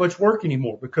doing that much work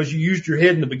anymore because you used your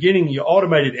head in the beginning. You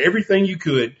automated everything you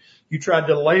could. You tried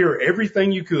to layer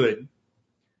everything you could.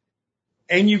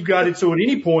 And you've got it so at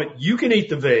any point you can eat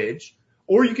the veg,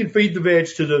 or you can feed the veg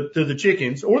to the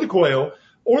chickens or the quail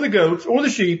or the goats or the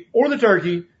sheep or the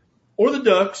turkey or the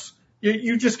ducks.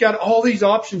 You just got all these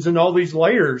options and all these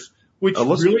layers, which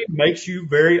really makes you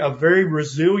a very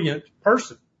resilient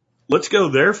person. Let's go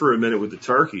there for a minute with the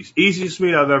turkeys. Easiest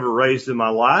meat I've ever raised in my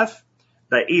life.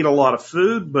 They eat a lot of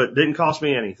food, but didn't cost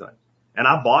me anything. And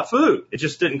I bought food. It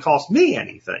just didn't cost me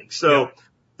anything. So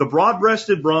the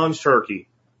broad-breasted bronze turkey,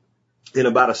 in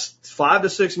about a 5 to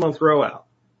 6 month grow out,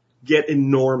 get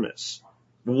enormous.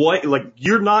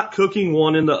 You're not cooking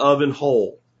one in the oven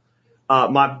whole.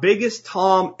 My biggest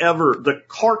tom ever, the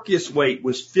carcass weight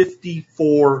was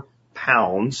 54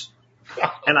 pounds.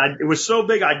 And it was so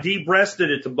big, I de-breasted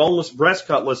it to boneless breast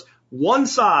cutlets. One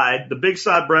side, the big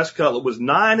side breast cutlet, was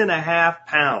 9.5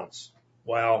 pounds.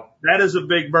 Wow. That is a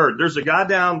big bird. There's a guy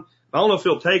down, I don't know if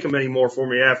he'll take them anymore for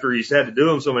me after he's had to do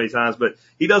them so many times, but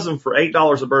he does them for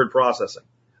 $8 a bird processing.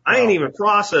 I ain't even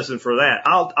processing for that.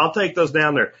 I'll take those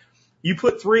down there. You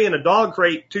put 3 in a dog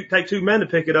crate, take 2 men to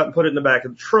pick it up and put it in the back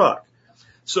of the truck.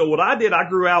 So what I did, I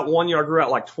grew out one year, I grew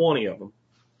out like 20 of them.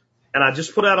 And I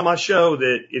just put out on my show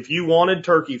that if you wanted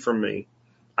turkey from me,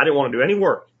 I didn't want to do any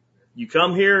work. You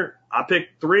come here, I pick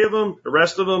 3 of them, the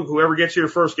rest of them, whoever gets here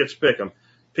first gets to pick them.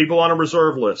 People on a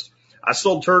reserve list. I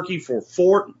sold turkey for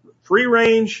free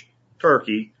range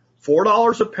turkey,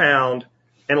 $4 a pound,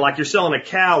 and like you're selling a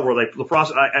cow where they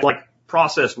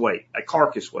processed weight, a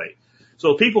carcass weight.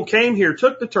 So people came here,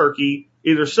 took the turkey,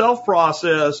 either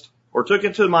self-processed or took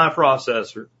it to my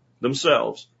processor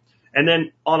themselves, and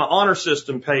then on an honor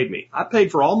system paid me. I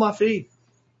paid for all my feed.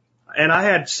 And I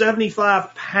had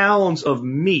 75 pounds of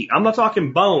meat. I'm not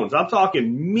talking bones. I'm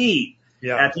talking meat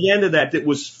at the end of that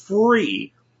was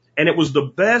free. And it was the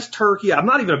best turkey. I'm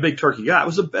not even a big turkey guy. It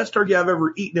was the best turkey I've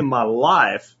ever eaten in my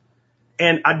life.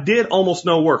 And I did almost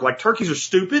no work. Like, turkeys are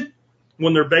stupid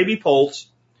when they're baby poults.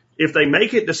 If they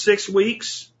make it to 6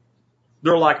 weeks,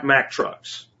 they're like Mack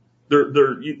trucks.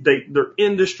 They're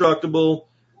indestructible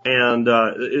and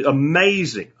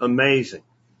amazing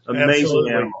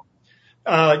Absolutely. animal.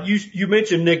 You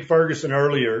mentioned Nick Ferguson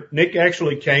earlier. Nick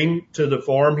actually came to the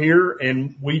farm here,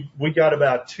 and we got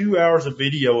about 2 hours of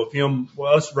video of him,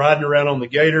 us riding around on the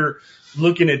Gator,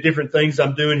 looking at different things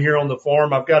I'm doing here on the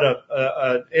farm. I've got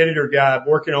a editor guy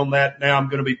working on that now. I'm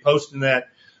going to be posting that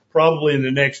probably in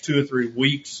the next 2 or 3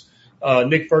 weeks.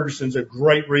 Nick Ferguson's a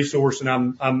great resource, and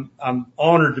I'm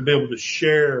honored to be able to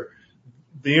share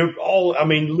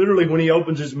literally when he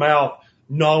opens his mouth,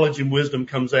 knowledge and wisdom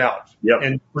comes out. Yep.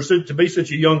 And to be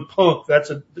such a young punk,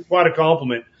 that's quite a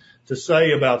compliment to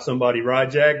say about somebody, right,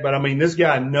 Jack? But I mean, this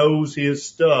guy knows his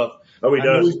stuff. Oh, he does.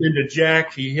 I know he's been to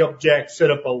Jack. He helped Jack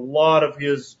set up a lot of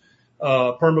his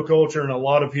permaculture and a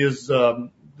lot of his the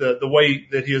way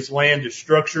that his land is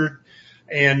structured.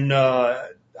 And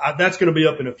that's going to be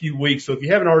up in a few weeks. So if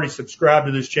you haven't already subscribed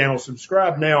to this channel,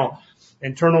 subscribe now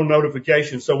and turn on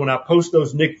notifications. So when I post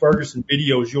those Nick Ferguson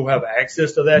videos, you'll have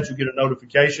access to that. You'll get a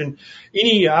notification.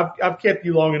 I've kept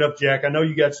you long enough, Jack. I know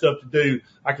you got stuff to do.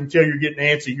 I can tell you're getting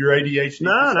antsy. You're ADHD.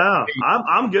 No,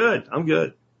 I'm good. I'm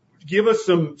good. Give us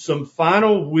some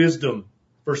final wisdom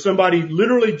for somebody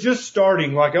literally just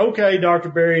starting, like, okay, Dr.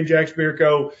 Barry and Jack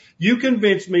Spirko, you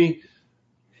convinced me.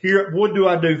 Here, what do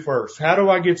I do first? How do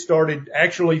I get started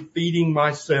actually feeding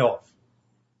myself?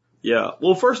 Yeah.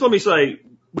 Well, first let me say,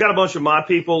 we got a bunch of my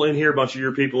people in here, a bunch of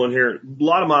your people in here. A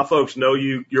lot of my folks know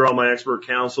you. You're on my expert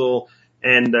council,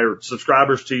 and they're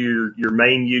subscribers to your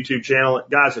main YouTube channel.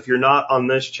 Guys, if you're not on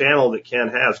this channel that Ken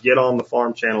has, get on the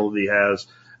farm channel that he has,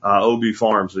 OB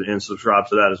Farms, and subscribe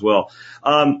to that as well.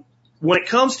 When it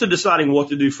comes to deciding what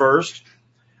to do first,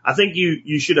 I think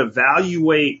you should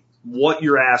evaluate what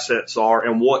your assets are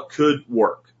and what could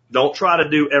work. Don't try to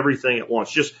do everything at once.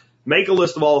 Just make a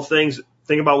list of all the things.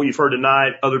 Think about what you've heard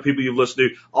tonight, other people you've listened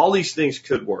to. All these things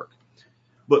could work.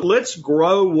 But let's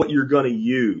grow what you're going to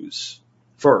use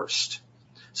first.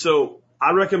 So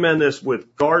I recommend this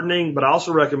with gardening, but I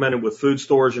also recommend it with food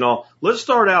storage and all. Let's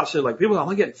start out saying, like, people, I'm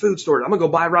going to get food storage. I'm going to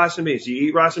go buy rice and beans. Do you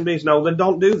eat rice and beans? No, then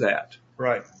don't do that.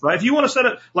 Right. Right. If you want to set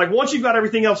it, like, once you've got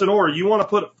everything else in order, you want to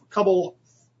put a couple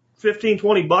 15,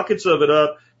 20 buckets of it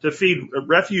up to feed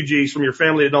refugees from your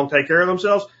family that don't take care of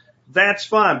themselves. That's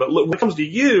fine. But look, when it comes to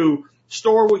you,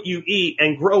 store what you eat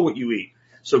and grow what you eat.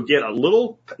 So get a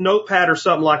little notepad or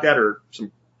something like that, or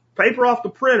some paper off the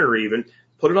printer even,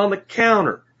 put it on the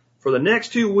counter. For the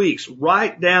next 2 weeks,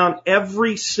 write down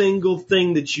every single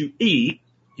thing that you eat.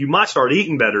 You might start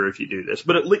eating better if you do this,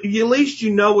 but at least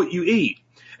you know what you eat.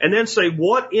 And then say,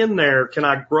 what in there can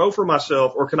I grow for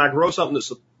myself, or can I grow something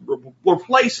that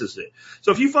replaces it?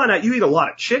 So if you find out you eat a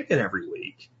lot of chicken every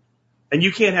week, and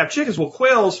you can't have chickens, well,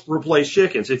 quails replace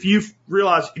chickens. If you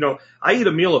realize, I eat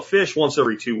a meal of fish once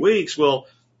every 2 weeks, well,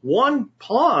 one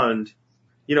pond,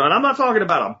 and I'm not talking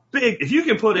about a big, if you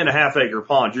can put in a half-acre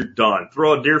pond, you're done.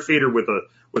 Throw a deer feeder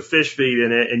with fish feed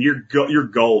in it, and you're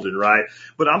golden, right?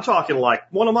 But I'm talking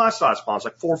like one of my size ponds,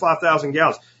 like 4,000 or 5,000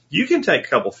 gallons. You can take a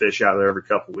couple fish out of there every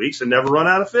couple of weeks and never run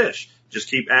out of fish. Just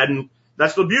keep adding.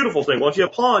 That's the beautiful thing. Once you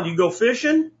have a pond, you go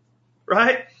fishing,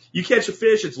 right? You catch a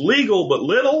fish, it's legal but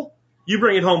little. You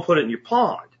bring it home, put it in your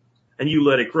pond, and you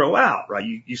let it grow out, right?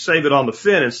 You save it on the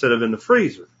fin instead of in the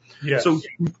freezer. Yes. So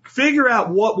figure out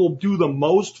what will do the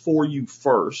most for you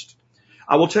first.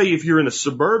 I will tell you, if you're in a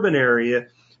suburban area,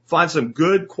 find some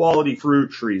good quality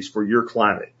fruit trees for your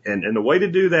climate. And the way to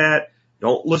do that,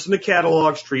 don't listen to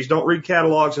catalogs. Trees don't read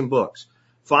catalogs and books.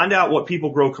 Find out what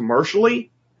people grow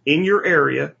commercially in your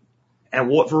area and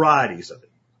what varieties of it.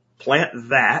 Plant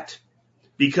that,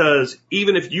 because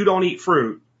even if you don't eat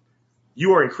fruit,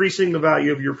 you are increasing the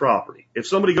value of your property. If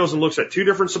somebody goes and looks at 2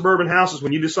 different suburban houses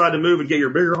when you decide to move and get your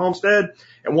bigger homestead,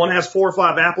 and one has 4 or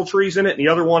 5 apple trees in it and the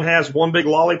other one has one big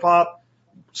lollipop,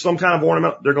 some kind of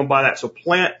ornament, they're going to buy that. So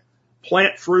plant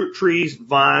fruit trees,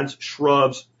 vines,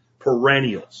 shrubs,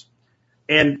 perennials,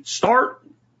 and start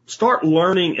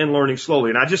learning and learning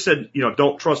slowly. And I just said,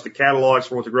 don't trust the catalogs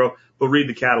for what to grow, but read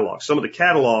the catalogs. Some of the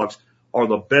catalogs are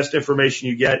the best information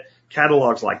you get.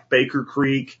 Catalogs like Baker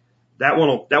Creek, that one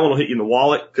will hit you in the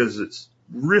wallet because it's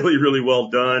really, really well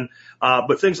done.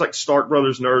 But things like Stark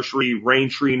Brothers Nursery, Rain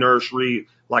Tree Nursery,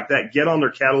 like that, get on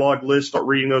their catalog list, start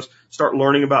reading those, start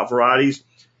learning about varieties.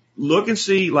 Look and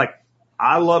see, like,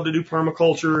 I love to do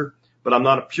permaculture, but I'm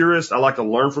not a purist. I like to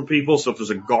learn from people. So if there's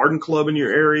a garden club in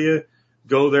your area,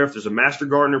 go there. If there's a master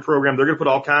gardener program, they're going to put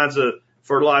all kinds of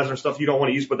fertilizer and stuff you don't want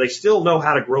to use, but they still know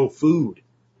how to grow food.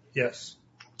 Yes.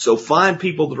 So find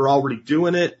people that are already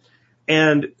doing it,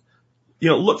 and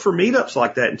look for meetups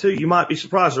like that. And too, you might be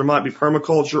surprised. There might be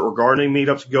permaculture or gardening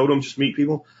meetups. Go to them, just meet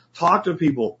people, talk to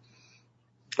people.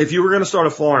 If you were going to start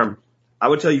a farm, I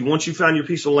would tell you, once you find your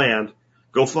piece of land,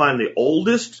 go find the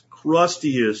oldest,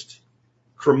 crustiest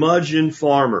curmudgeon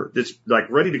farmer that's like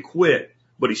ready to quit,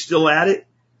 but he's still at it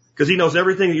because he knows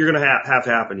everything that you're going to have to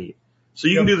happen to you. So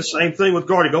you can do the same thing with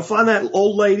gardening. Go find that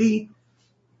old lady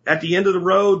at the end of the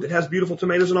road that has beautiful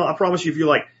tomatoes and all. I promise you, if you're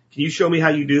like, can you show me how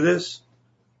you do this?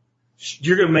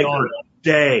 You're going to make her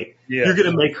day. Yeah. You're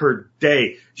going to make her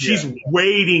day. She's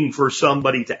waiting for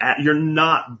somebody to act. You're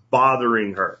not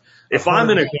bothering her. If I'm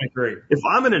in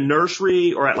a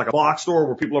nursery or at like a box store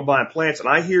where people are buying plants and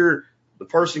I hear the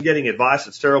person getting advice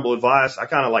that's terrible advice, I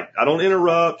kind of like, I don't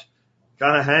interrupt,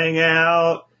 kind of hang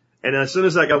out. And as soon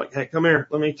as I go, like, hey, come here,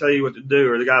 let me tell you what to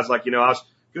do. Or the guy's like, I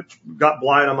got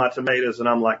blight on my tomatoes, and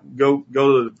I'm like, go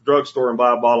to the drugstore and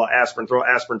buy a bottle of aspirin, throw an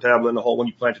aspirin tablet in the hole when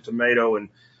you plant a tomato, and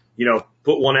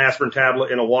put one aspirin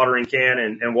tablet in a watering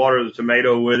can and water the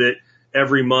tomato with it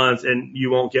every month, and you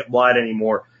won't get blight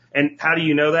anymore. And how do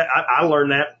you know that? I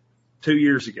learned that 2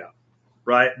 years ago,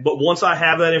 right? But once I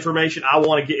have that information, I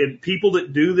want to get, and people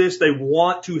that do this, they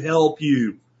want to help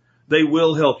you. They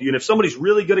will help you. And if somebody's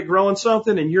really good at growing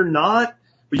something and you're not,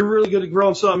 but you're really good at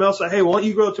growing something else, say, hey, why don't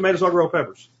you grow tomatoes? I'll grow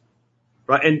peppers,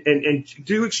 right? And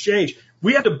do exchange.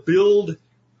 We have to build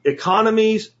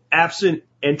economies absent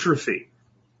entropy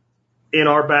in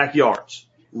our backyards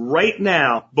right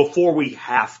now before we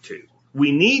have to.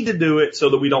 We need to do it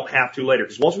so that we don't have to later.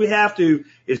 Because once we have to,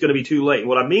 it's going to be too late. And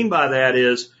what I mean by that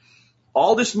is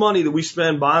all this money that we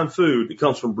spend buying food that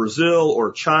comes from Brazil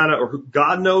or China or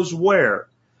God knows where,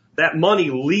 that money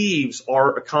leaves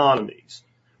our economies.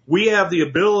 We have the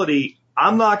ability.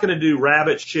 I'm not going to do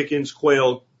rabbits, chickens,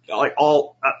 quail, like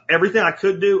everything I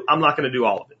could do. I'm not going to do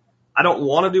all of it. I don't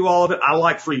want to do all of it. I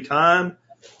like free time.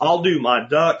 I'll do my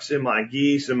ducks and my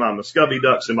geese and my Muscovy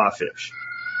ducks and my fish.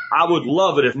 I would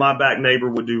love it if my back neighbor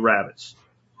would do rabbits.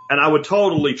 And I would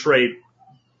totally trade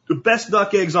the best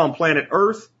duck eggs on planet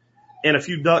Earth and a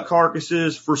few duck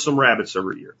carcasses for some rabbits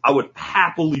every year. I would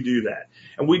happily do that.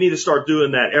 And we need to start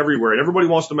doing that everywhere. And everybody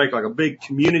wants to make like a big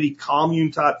community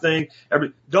commune type thing.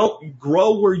 Don't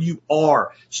grow where you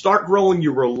are. Start growing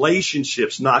your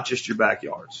relationships, not just your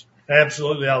backyards.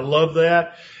 Absolutely. I love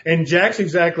that. And Jack's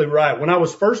exactly right. When I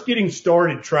was first getting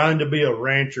started trying to be a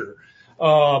rancher,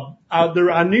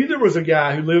 I knew there was a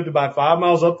guy who lived about 5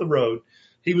 miles up the road.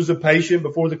 He was a patient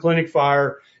before the clinic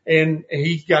fire, and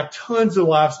he's got tons of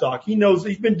livestock. He knows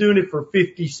he's been doing it for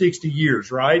 50, 60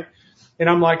 years, right? And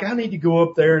I'm like, I need to go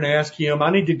up there and ask him. I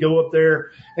need to go up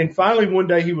there. And finally, one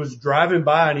day he was driving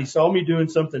by and he saw me doing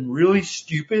something really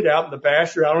stupid out in the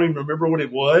pasture. I don't even remember what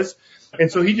it was.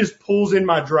 And so he just pulls in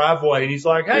my driveway and he's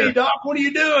like, hey, Doc, what are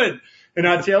you doing? And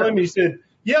I tell him, he said,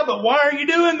 yeah, but why are you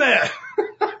doing that?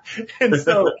 And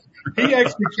so he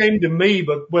actually came to me,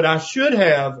 but I should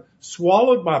have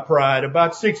swallowed my pride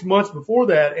about 6 months before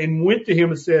that and went to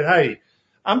him and said, hey,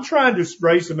 I'm trying to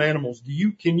raise some animals.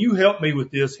 Can you help me with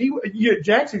this?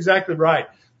 Jack's exactly right.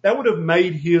 That would have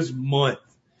made his month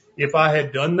if I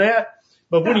had done that.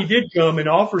 But when he did come and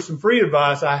offer some free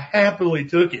advice, I happily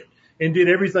took it and did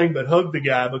everything but hug the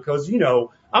guy because,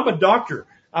 I'm a doctor.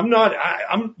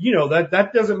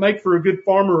 That doesn't make for a good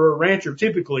farmer or a rancher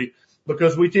typically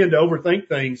because we tend to overthink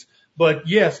things. But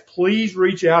yes, please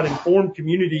reach out and form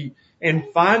community and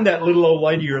find that little old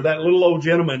lady or that little old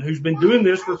gentleman who's been doing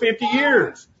this for 50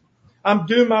 years. I'm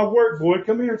doing my work, boy.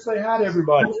 Come here and say hi to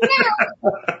everybody.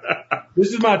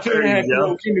 This is my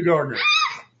 2.5-year-old kindergartner.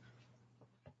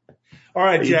 All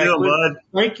right, Jack.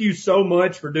 Thank you so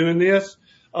much for doing this.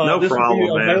 No this problem,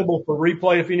 will be available for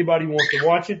replay if anybody wants to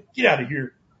watch it. Get out of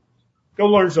here. Go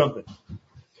learn something.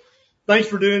 Thanks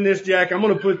for doing this, Jack. I'm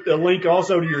going to put the link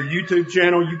also to your YouTube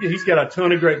channel. He's got a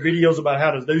ton of great videos about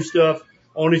how to do stuff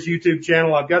on his YouTube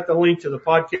channel. I've got the link to the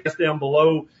podcast down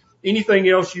below. Anything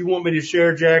else you want me to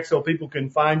share, Jack, so people can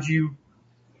find you?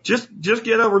 Just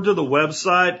get over to the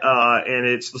website, and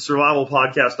it's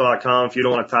thesurvivalpodcast.com. If you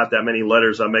don't want to type that many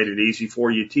letters, I made it easy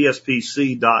for you.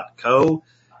 tspc.co.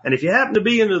 And if you happen to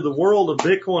be into the world of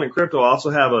Bitcoin and crypto, I also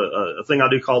have a thing I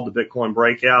do called the Bitcoin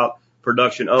Breakout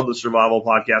production of the Survival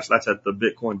Podcast. That's at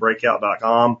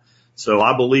thebitcoinbreakout.com. So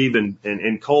I believe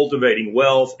in cultivating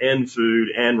wealth and food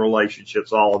and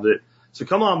relationships, all of it. So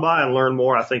come on by and learn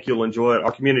more. I think you'll enjoy it.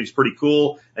 Our community's pretty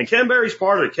cool. And Ken Berry's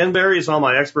part of it. Ken Berry is on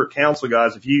my expert council,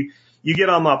 guys. If you get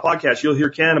on my podcast, you'll hear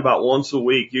Ken about once a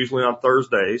week, usually on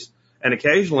Thursdays, and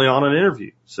occasionally on an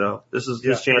interview. So this is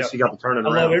his chance. He got to turn it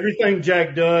around. I love everything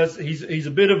Jack does. He's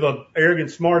a bit of a arrogant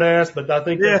smartass, but I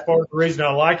think that's part of the reason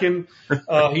I like him.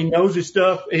 He knows his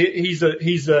stuff. He's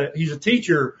a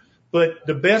teacher, but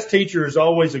the best teacher is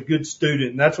always a good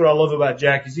student. And that's what I love about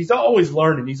Jack is he's always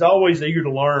learning. He's always eager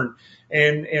to learn.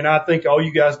 And I think all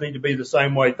you guys need to be the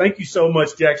same way. Thank you so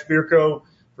much, Jack Spirko,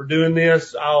 for doing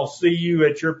this. I'll see you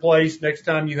at your place next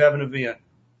time you have an event.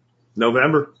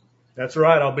 November. That's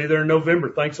right. I'll be there in November.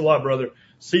 Thanks a lot, brother.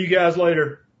 See you guys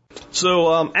later.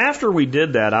 So after we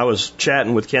did that, I was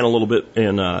chatting with Ken a little bit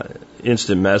in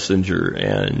Instant Messenger,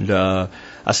 and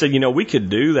I said, we could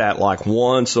do that like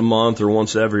once a month or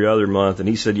once every other month. And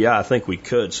he said, yeah, I think we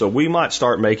could. So we might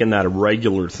start making that a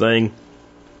regular thing.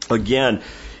 Again,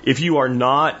 if you are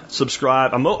not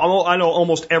subscribed, I know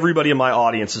almost everybody in my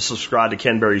audience is subscribed to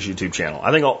Ken Berry's YouTube channel.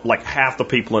 I think like half the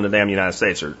people in the damn United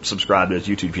States are subscribed to his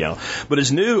YouTube channel. But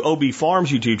his new OB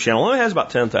Farms YouTube channel only has about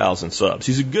 10,000 subs.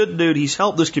 He's a good dude. He's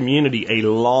helped this community a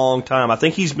long time. I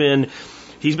think he's been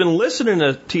listening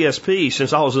to TSP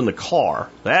since I was in the car.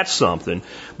 That's something.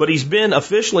 But he's been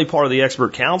officially part of the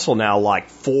expert council now like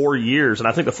 4 years. And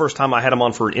I think the first time I had him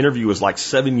on for an interview was like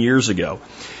 7 years ago.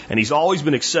 And he's always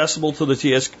been accessible to the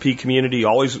TSP community,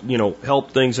 always,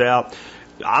 helped things out.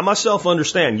 I myself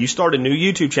understand you start a new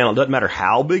YouTube channel. It doesn't matter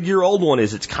how big your old one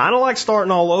is. It's kind of like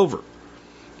starting all over.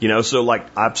 So like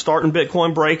I'm starting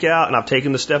Bitcoin Breakout, and I've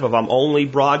taken the step of I'm only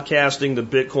broadcasting the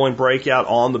Bitcoin Breakout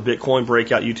on the Bitcoin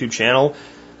Breakout YouTube channel.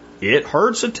 It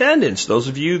hurts attendance. Those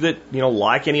of you that,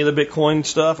 like any of the Bitcoin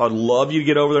stuff, I'd love you to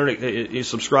get over there and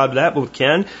subscribe to that. But with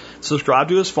Ken, subscribe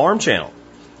to his farm channel.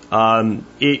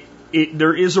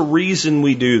 There is a reason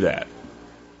we do that.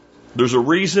 There's a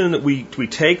reason that we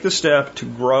take the step to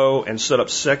grow and set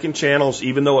up second channels,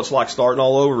 even though it's like starting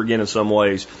all over again in some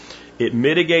ways. It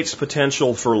mitigates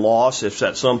potential for loss if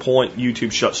at some point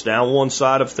YouTube shuts down one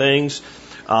side of things.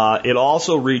 It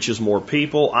also reaches more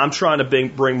people. I'm trying to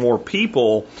bring more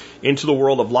people into the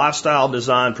world of lifestyle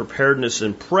design, preparedness,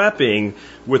 and prepping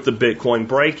with the Bitcoin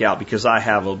Breakout, because I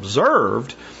have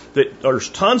observed that there's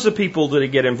tons of people that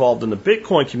get involved in the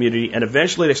Bitcoin community, and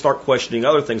eventually they start questioning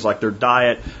other things like their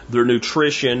diet, their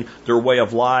nutrition, their way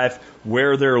of life,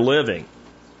 where they're living.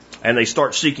 And they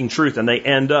start seeking truth, and they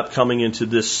end up coming into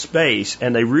this space,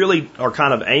 and they really are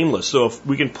kind of aimless. So if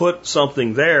we can put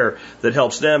something there that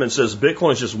helps them and says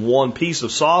Bitcoin is just one piece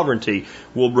of sovereignty,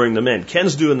 we'll bring them in.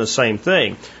 Ken's doing the same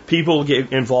thing. People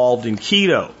get involved in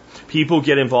keto. People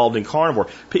get involved in carnivore.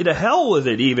 To hell with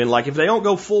it even. Like if they don't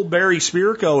go full Barry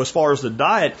Spirko as far as the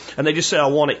diet, and they just say, I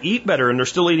want to eat better, and they're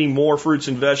still eating more fruits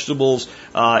and vegetables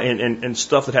and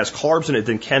stuff that has carbs in it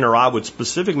than Ken or I would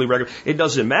specifically recommend, it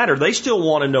doesn't matter. They still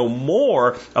want to know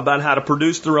more about how to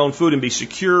produce their own food and be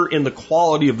secure in the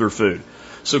quality of their food.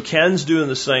 So Ken's doing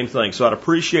the same thing. So I'd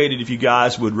appreciate it if you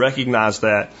guys would recognize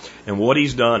that and what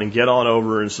he's done and get on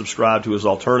over and subscribe to his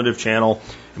alternative channel.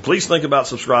 And please think about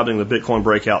subscribing to the Bitcoin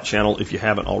Breakout channel if you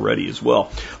haven't already as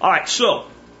well. All right, so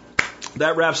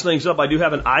that wraps things up. I do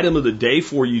have an item of the day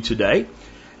for you today.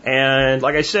 And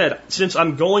like I said, since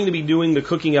I'm going to be doing the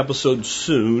cooking episode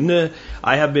soon,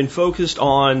 I have been focused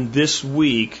on this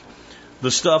week the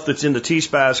stuff that's in the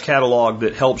T-Spaz catalog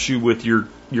that helps you with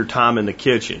your time in the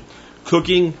kitchen.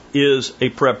 Cooking is a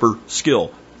prepper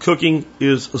skill. Cooking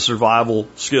is a survival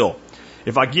skill.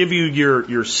 If I give you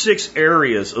your 6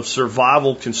 areas of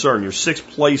survival concern, your 6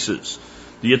 places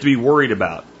that you have to be worried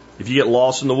about if you get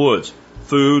lost in the woods: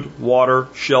 food, water,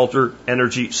 shelter,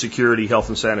 energy, security, health,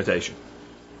 and sanitation.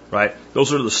 Right?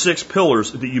 Those are the 6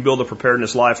 pillars that you build a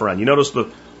preparedness life around. You notice the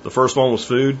first one was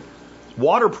food.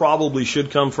 Water probably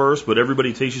should come first, but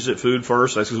everybody teaches it food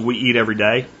first. That's because we eat every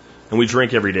day and we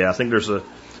drink every day. I think there's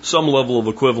some level of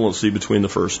equivalency between the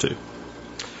first two.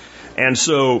 And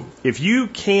so if you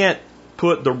can't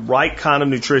put the right kind of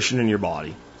nutrition in your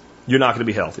body, you're not going to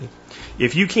be healthy.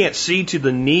 If you can't see to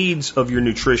the needs of your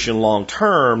nutrition long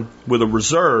term with a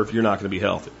reserve, you're not going to be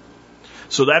healthy.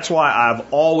 So that's why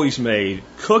I've always made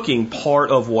cooking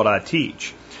part of what I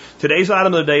teach. Today's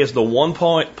item of the day is the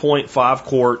 1.5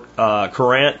 quart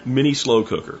Courant mini slow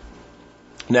cooker.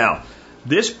 Now,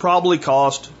 this probably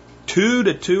cost 2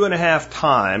 to 2.5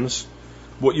 times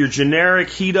what your generic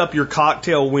heat up your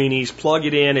cocktail weenies, plug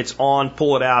it in, it's on,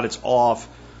 pull it out, it's off,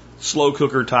 slow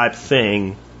cooker type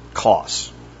thing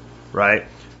costs, right?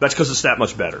 That's because it's that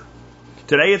much better.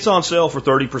 Today it's on sale for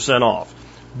 30% off.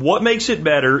 What makes it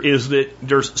better is that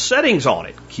there's settings on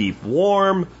it. Keep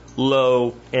warm,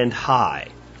 low, and high.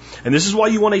 And this is why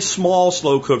you want a small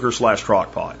slow cooker /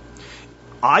 crock pot.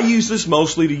 I use this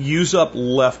mostly to use up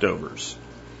leftovers.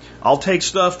 I'll take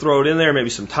stuff, throw it in there,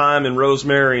 maybe some thyme and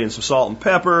rosemary and some salt and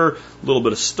pepper, a little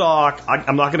bit of stock.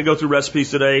 I'm not going to go through recipes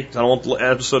today because I don't want the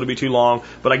episode to be too long,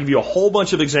 but I give you a whole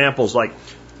bunch of examples like,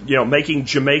 making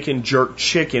Jamaican jerk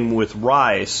chicken with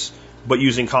rice, but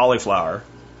using cauliflower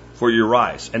for your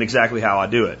rice, and exactly how I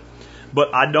do it.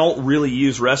 But I don't really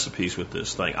use recipes with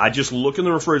this thing. I just look in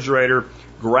the refrigerator,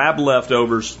 grab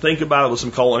leftovers, think about it with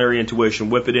some culinary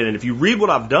intuition, whip it in, and if you read what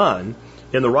I've done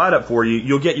in the write-up for you,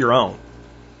 you'll get your own.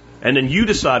 And then you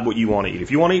decide what you want to eat.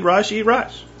 If you want to eat rice, you eat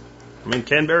rice. I mean,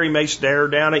 Ken Berry may stare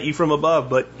down at you from above,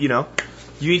 but, you know,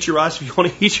 you eat your rice if you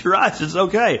want to eat your rice. It's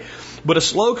okay. But a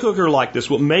slow cooker like this,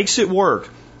 what makes it work,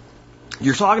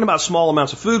 you're talking about small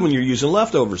amounts of food when you're using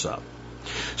leftovers up.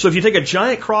 So if you take a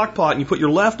giant crock pot and you put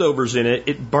your leftovers in it,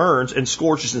 it burns and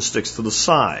scorches and sticks to the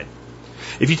side.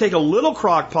 If you take a little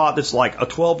crock pot that's like a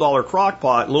 $12 crock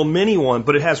pot, a little mini one,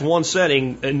 but it has one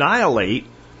setting, Annihilate,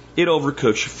 it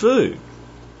overcooks your food.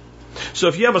 So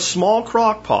if you have a small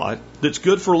crock pot that's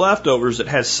good for leftovers that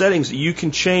has settings that you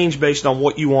can change based on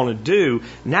what you want to do,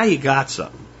 now you got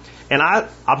something. And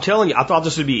I'm telling you, I thought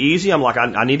this would be easy. I'm like,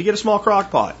 I need to get a small crock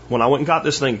pot when I went and got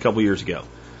this thing a couple years ago.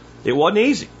 It wasn't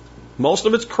easy. Most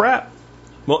of it's crap.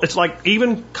 Well, it's like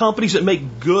even companies that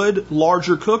make good,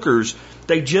 larger cookers,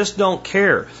 they just don't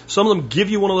care. Some of them give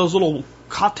you one of those little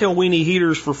cocktail weenie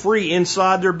heaters for free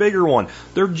inside their bigger one.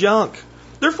 They're junk.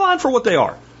 They're fine for what they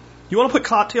are. You want to put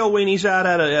cocktail weenies out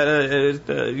at a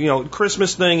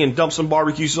Christmas thing and dump some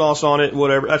barbecue sauce on it,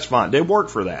 whatever, that's fine. They work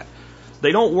for that.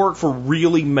 They don't work for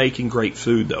really making great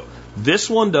food, though. This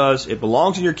one does. It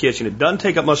belongs in your kitchen. It doesn't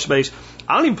take up much space.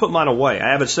 I don't even put mine away.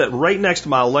 I have it set right next to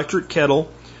my electric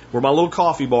kettle where my little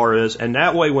coffee bar is, and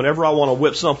that way, whenever I want to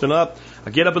whip something up, I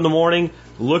get up in the morning,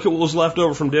 look at what was left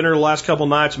over from dinner the last couple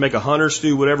nights, make a hunter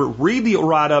stew, whatever, read the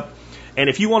write-up, and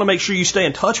if you want to make sure you stay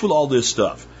in touch with all this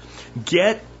stuff,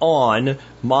 get on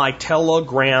my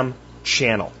Telegram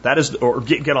channel. That is, or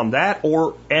get on that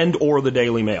or the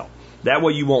Daily Mail. That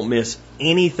way you won't miss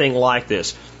anything like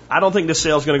this. I don't think this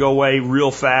sale is going to go away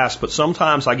real fast, but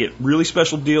sometimes I get really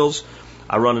special deals.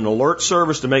 I run an alert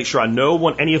service to make sure I know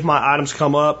when any of my items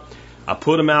come up. I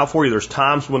put them out for you. There's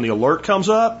times when the alert comes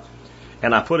up,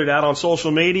 and I put it out on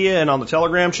social media and on the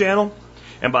Telegram channel,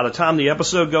 and by the time the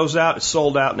episode goes out, it's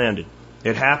sold out and ended.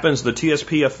 It happens. The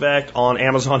TSP effect on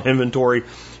Amazon inventory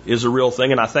is a real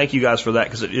thing, and I thank you guys for that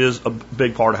because it is a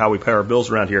big part of how we pay our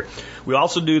bills around here. We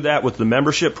also do that with the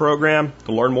membership program.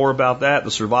 To learn more about that,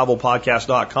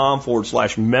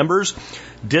 thesurvivalpodcast.com/members.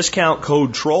 Discount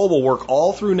code TROLL will work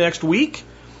all through next week,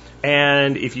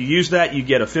 and if you use that, you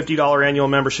get a $50 annual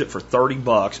membership for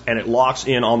 $30, and it locks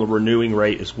in on the renewing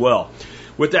rate as well.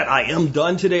 With that, I am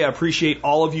done today. I appreciate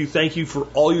all of you. Thank you for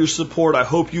all your support. I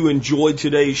hope you enjoyed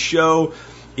today's show.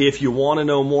 If you want to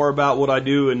know more about what I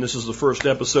do, and this is the first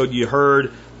episode you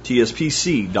heard,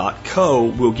 TSPC.co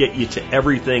will get you to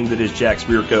everything that is Jack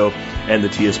Spirko and the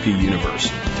TSP universe.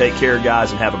 Take care, guys,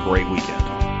 and have a great weekend.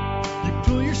 You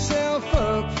pull yourself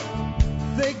up,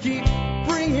 they keep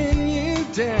bringing you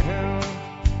down.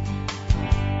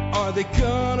 Are they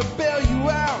gonna bail you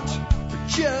out or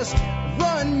just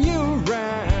run you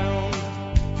around?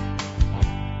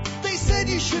 They said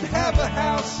you should have a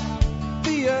house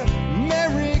the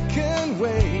American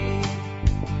way.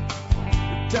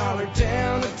 $1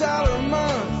 down, $1 a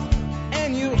month,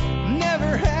 and you'll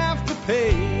never have to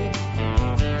pay.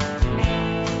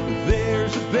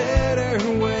 There's a better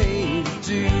way to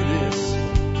do this.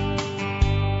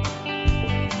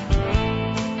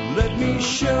 Let me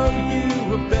show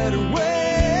you a better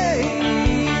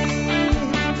way.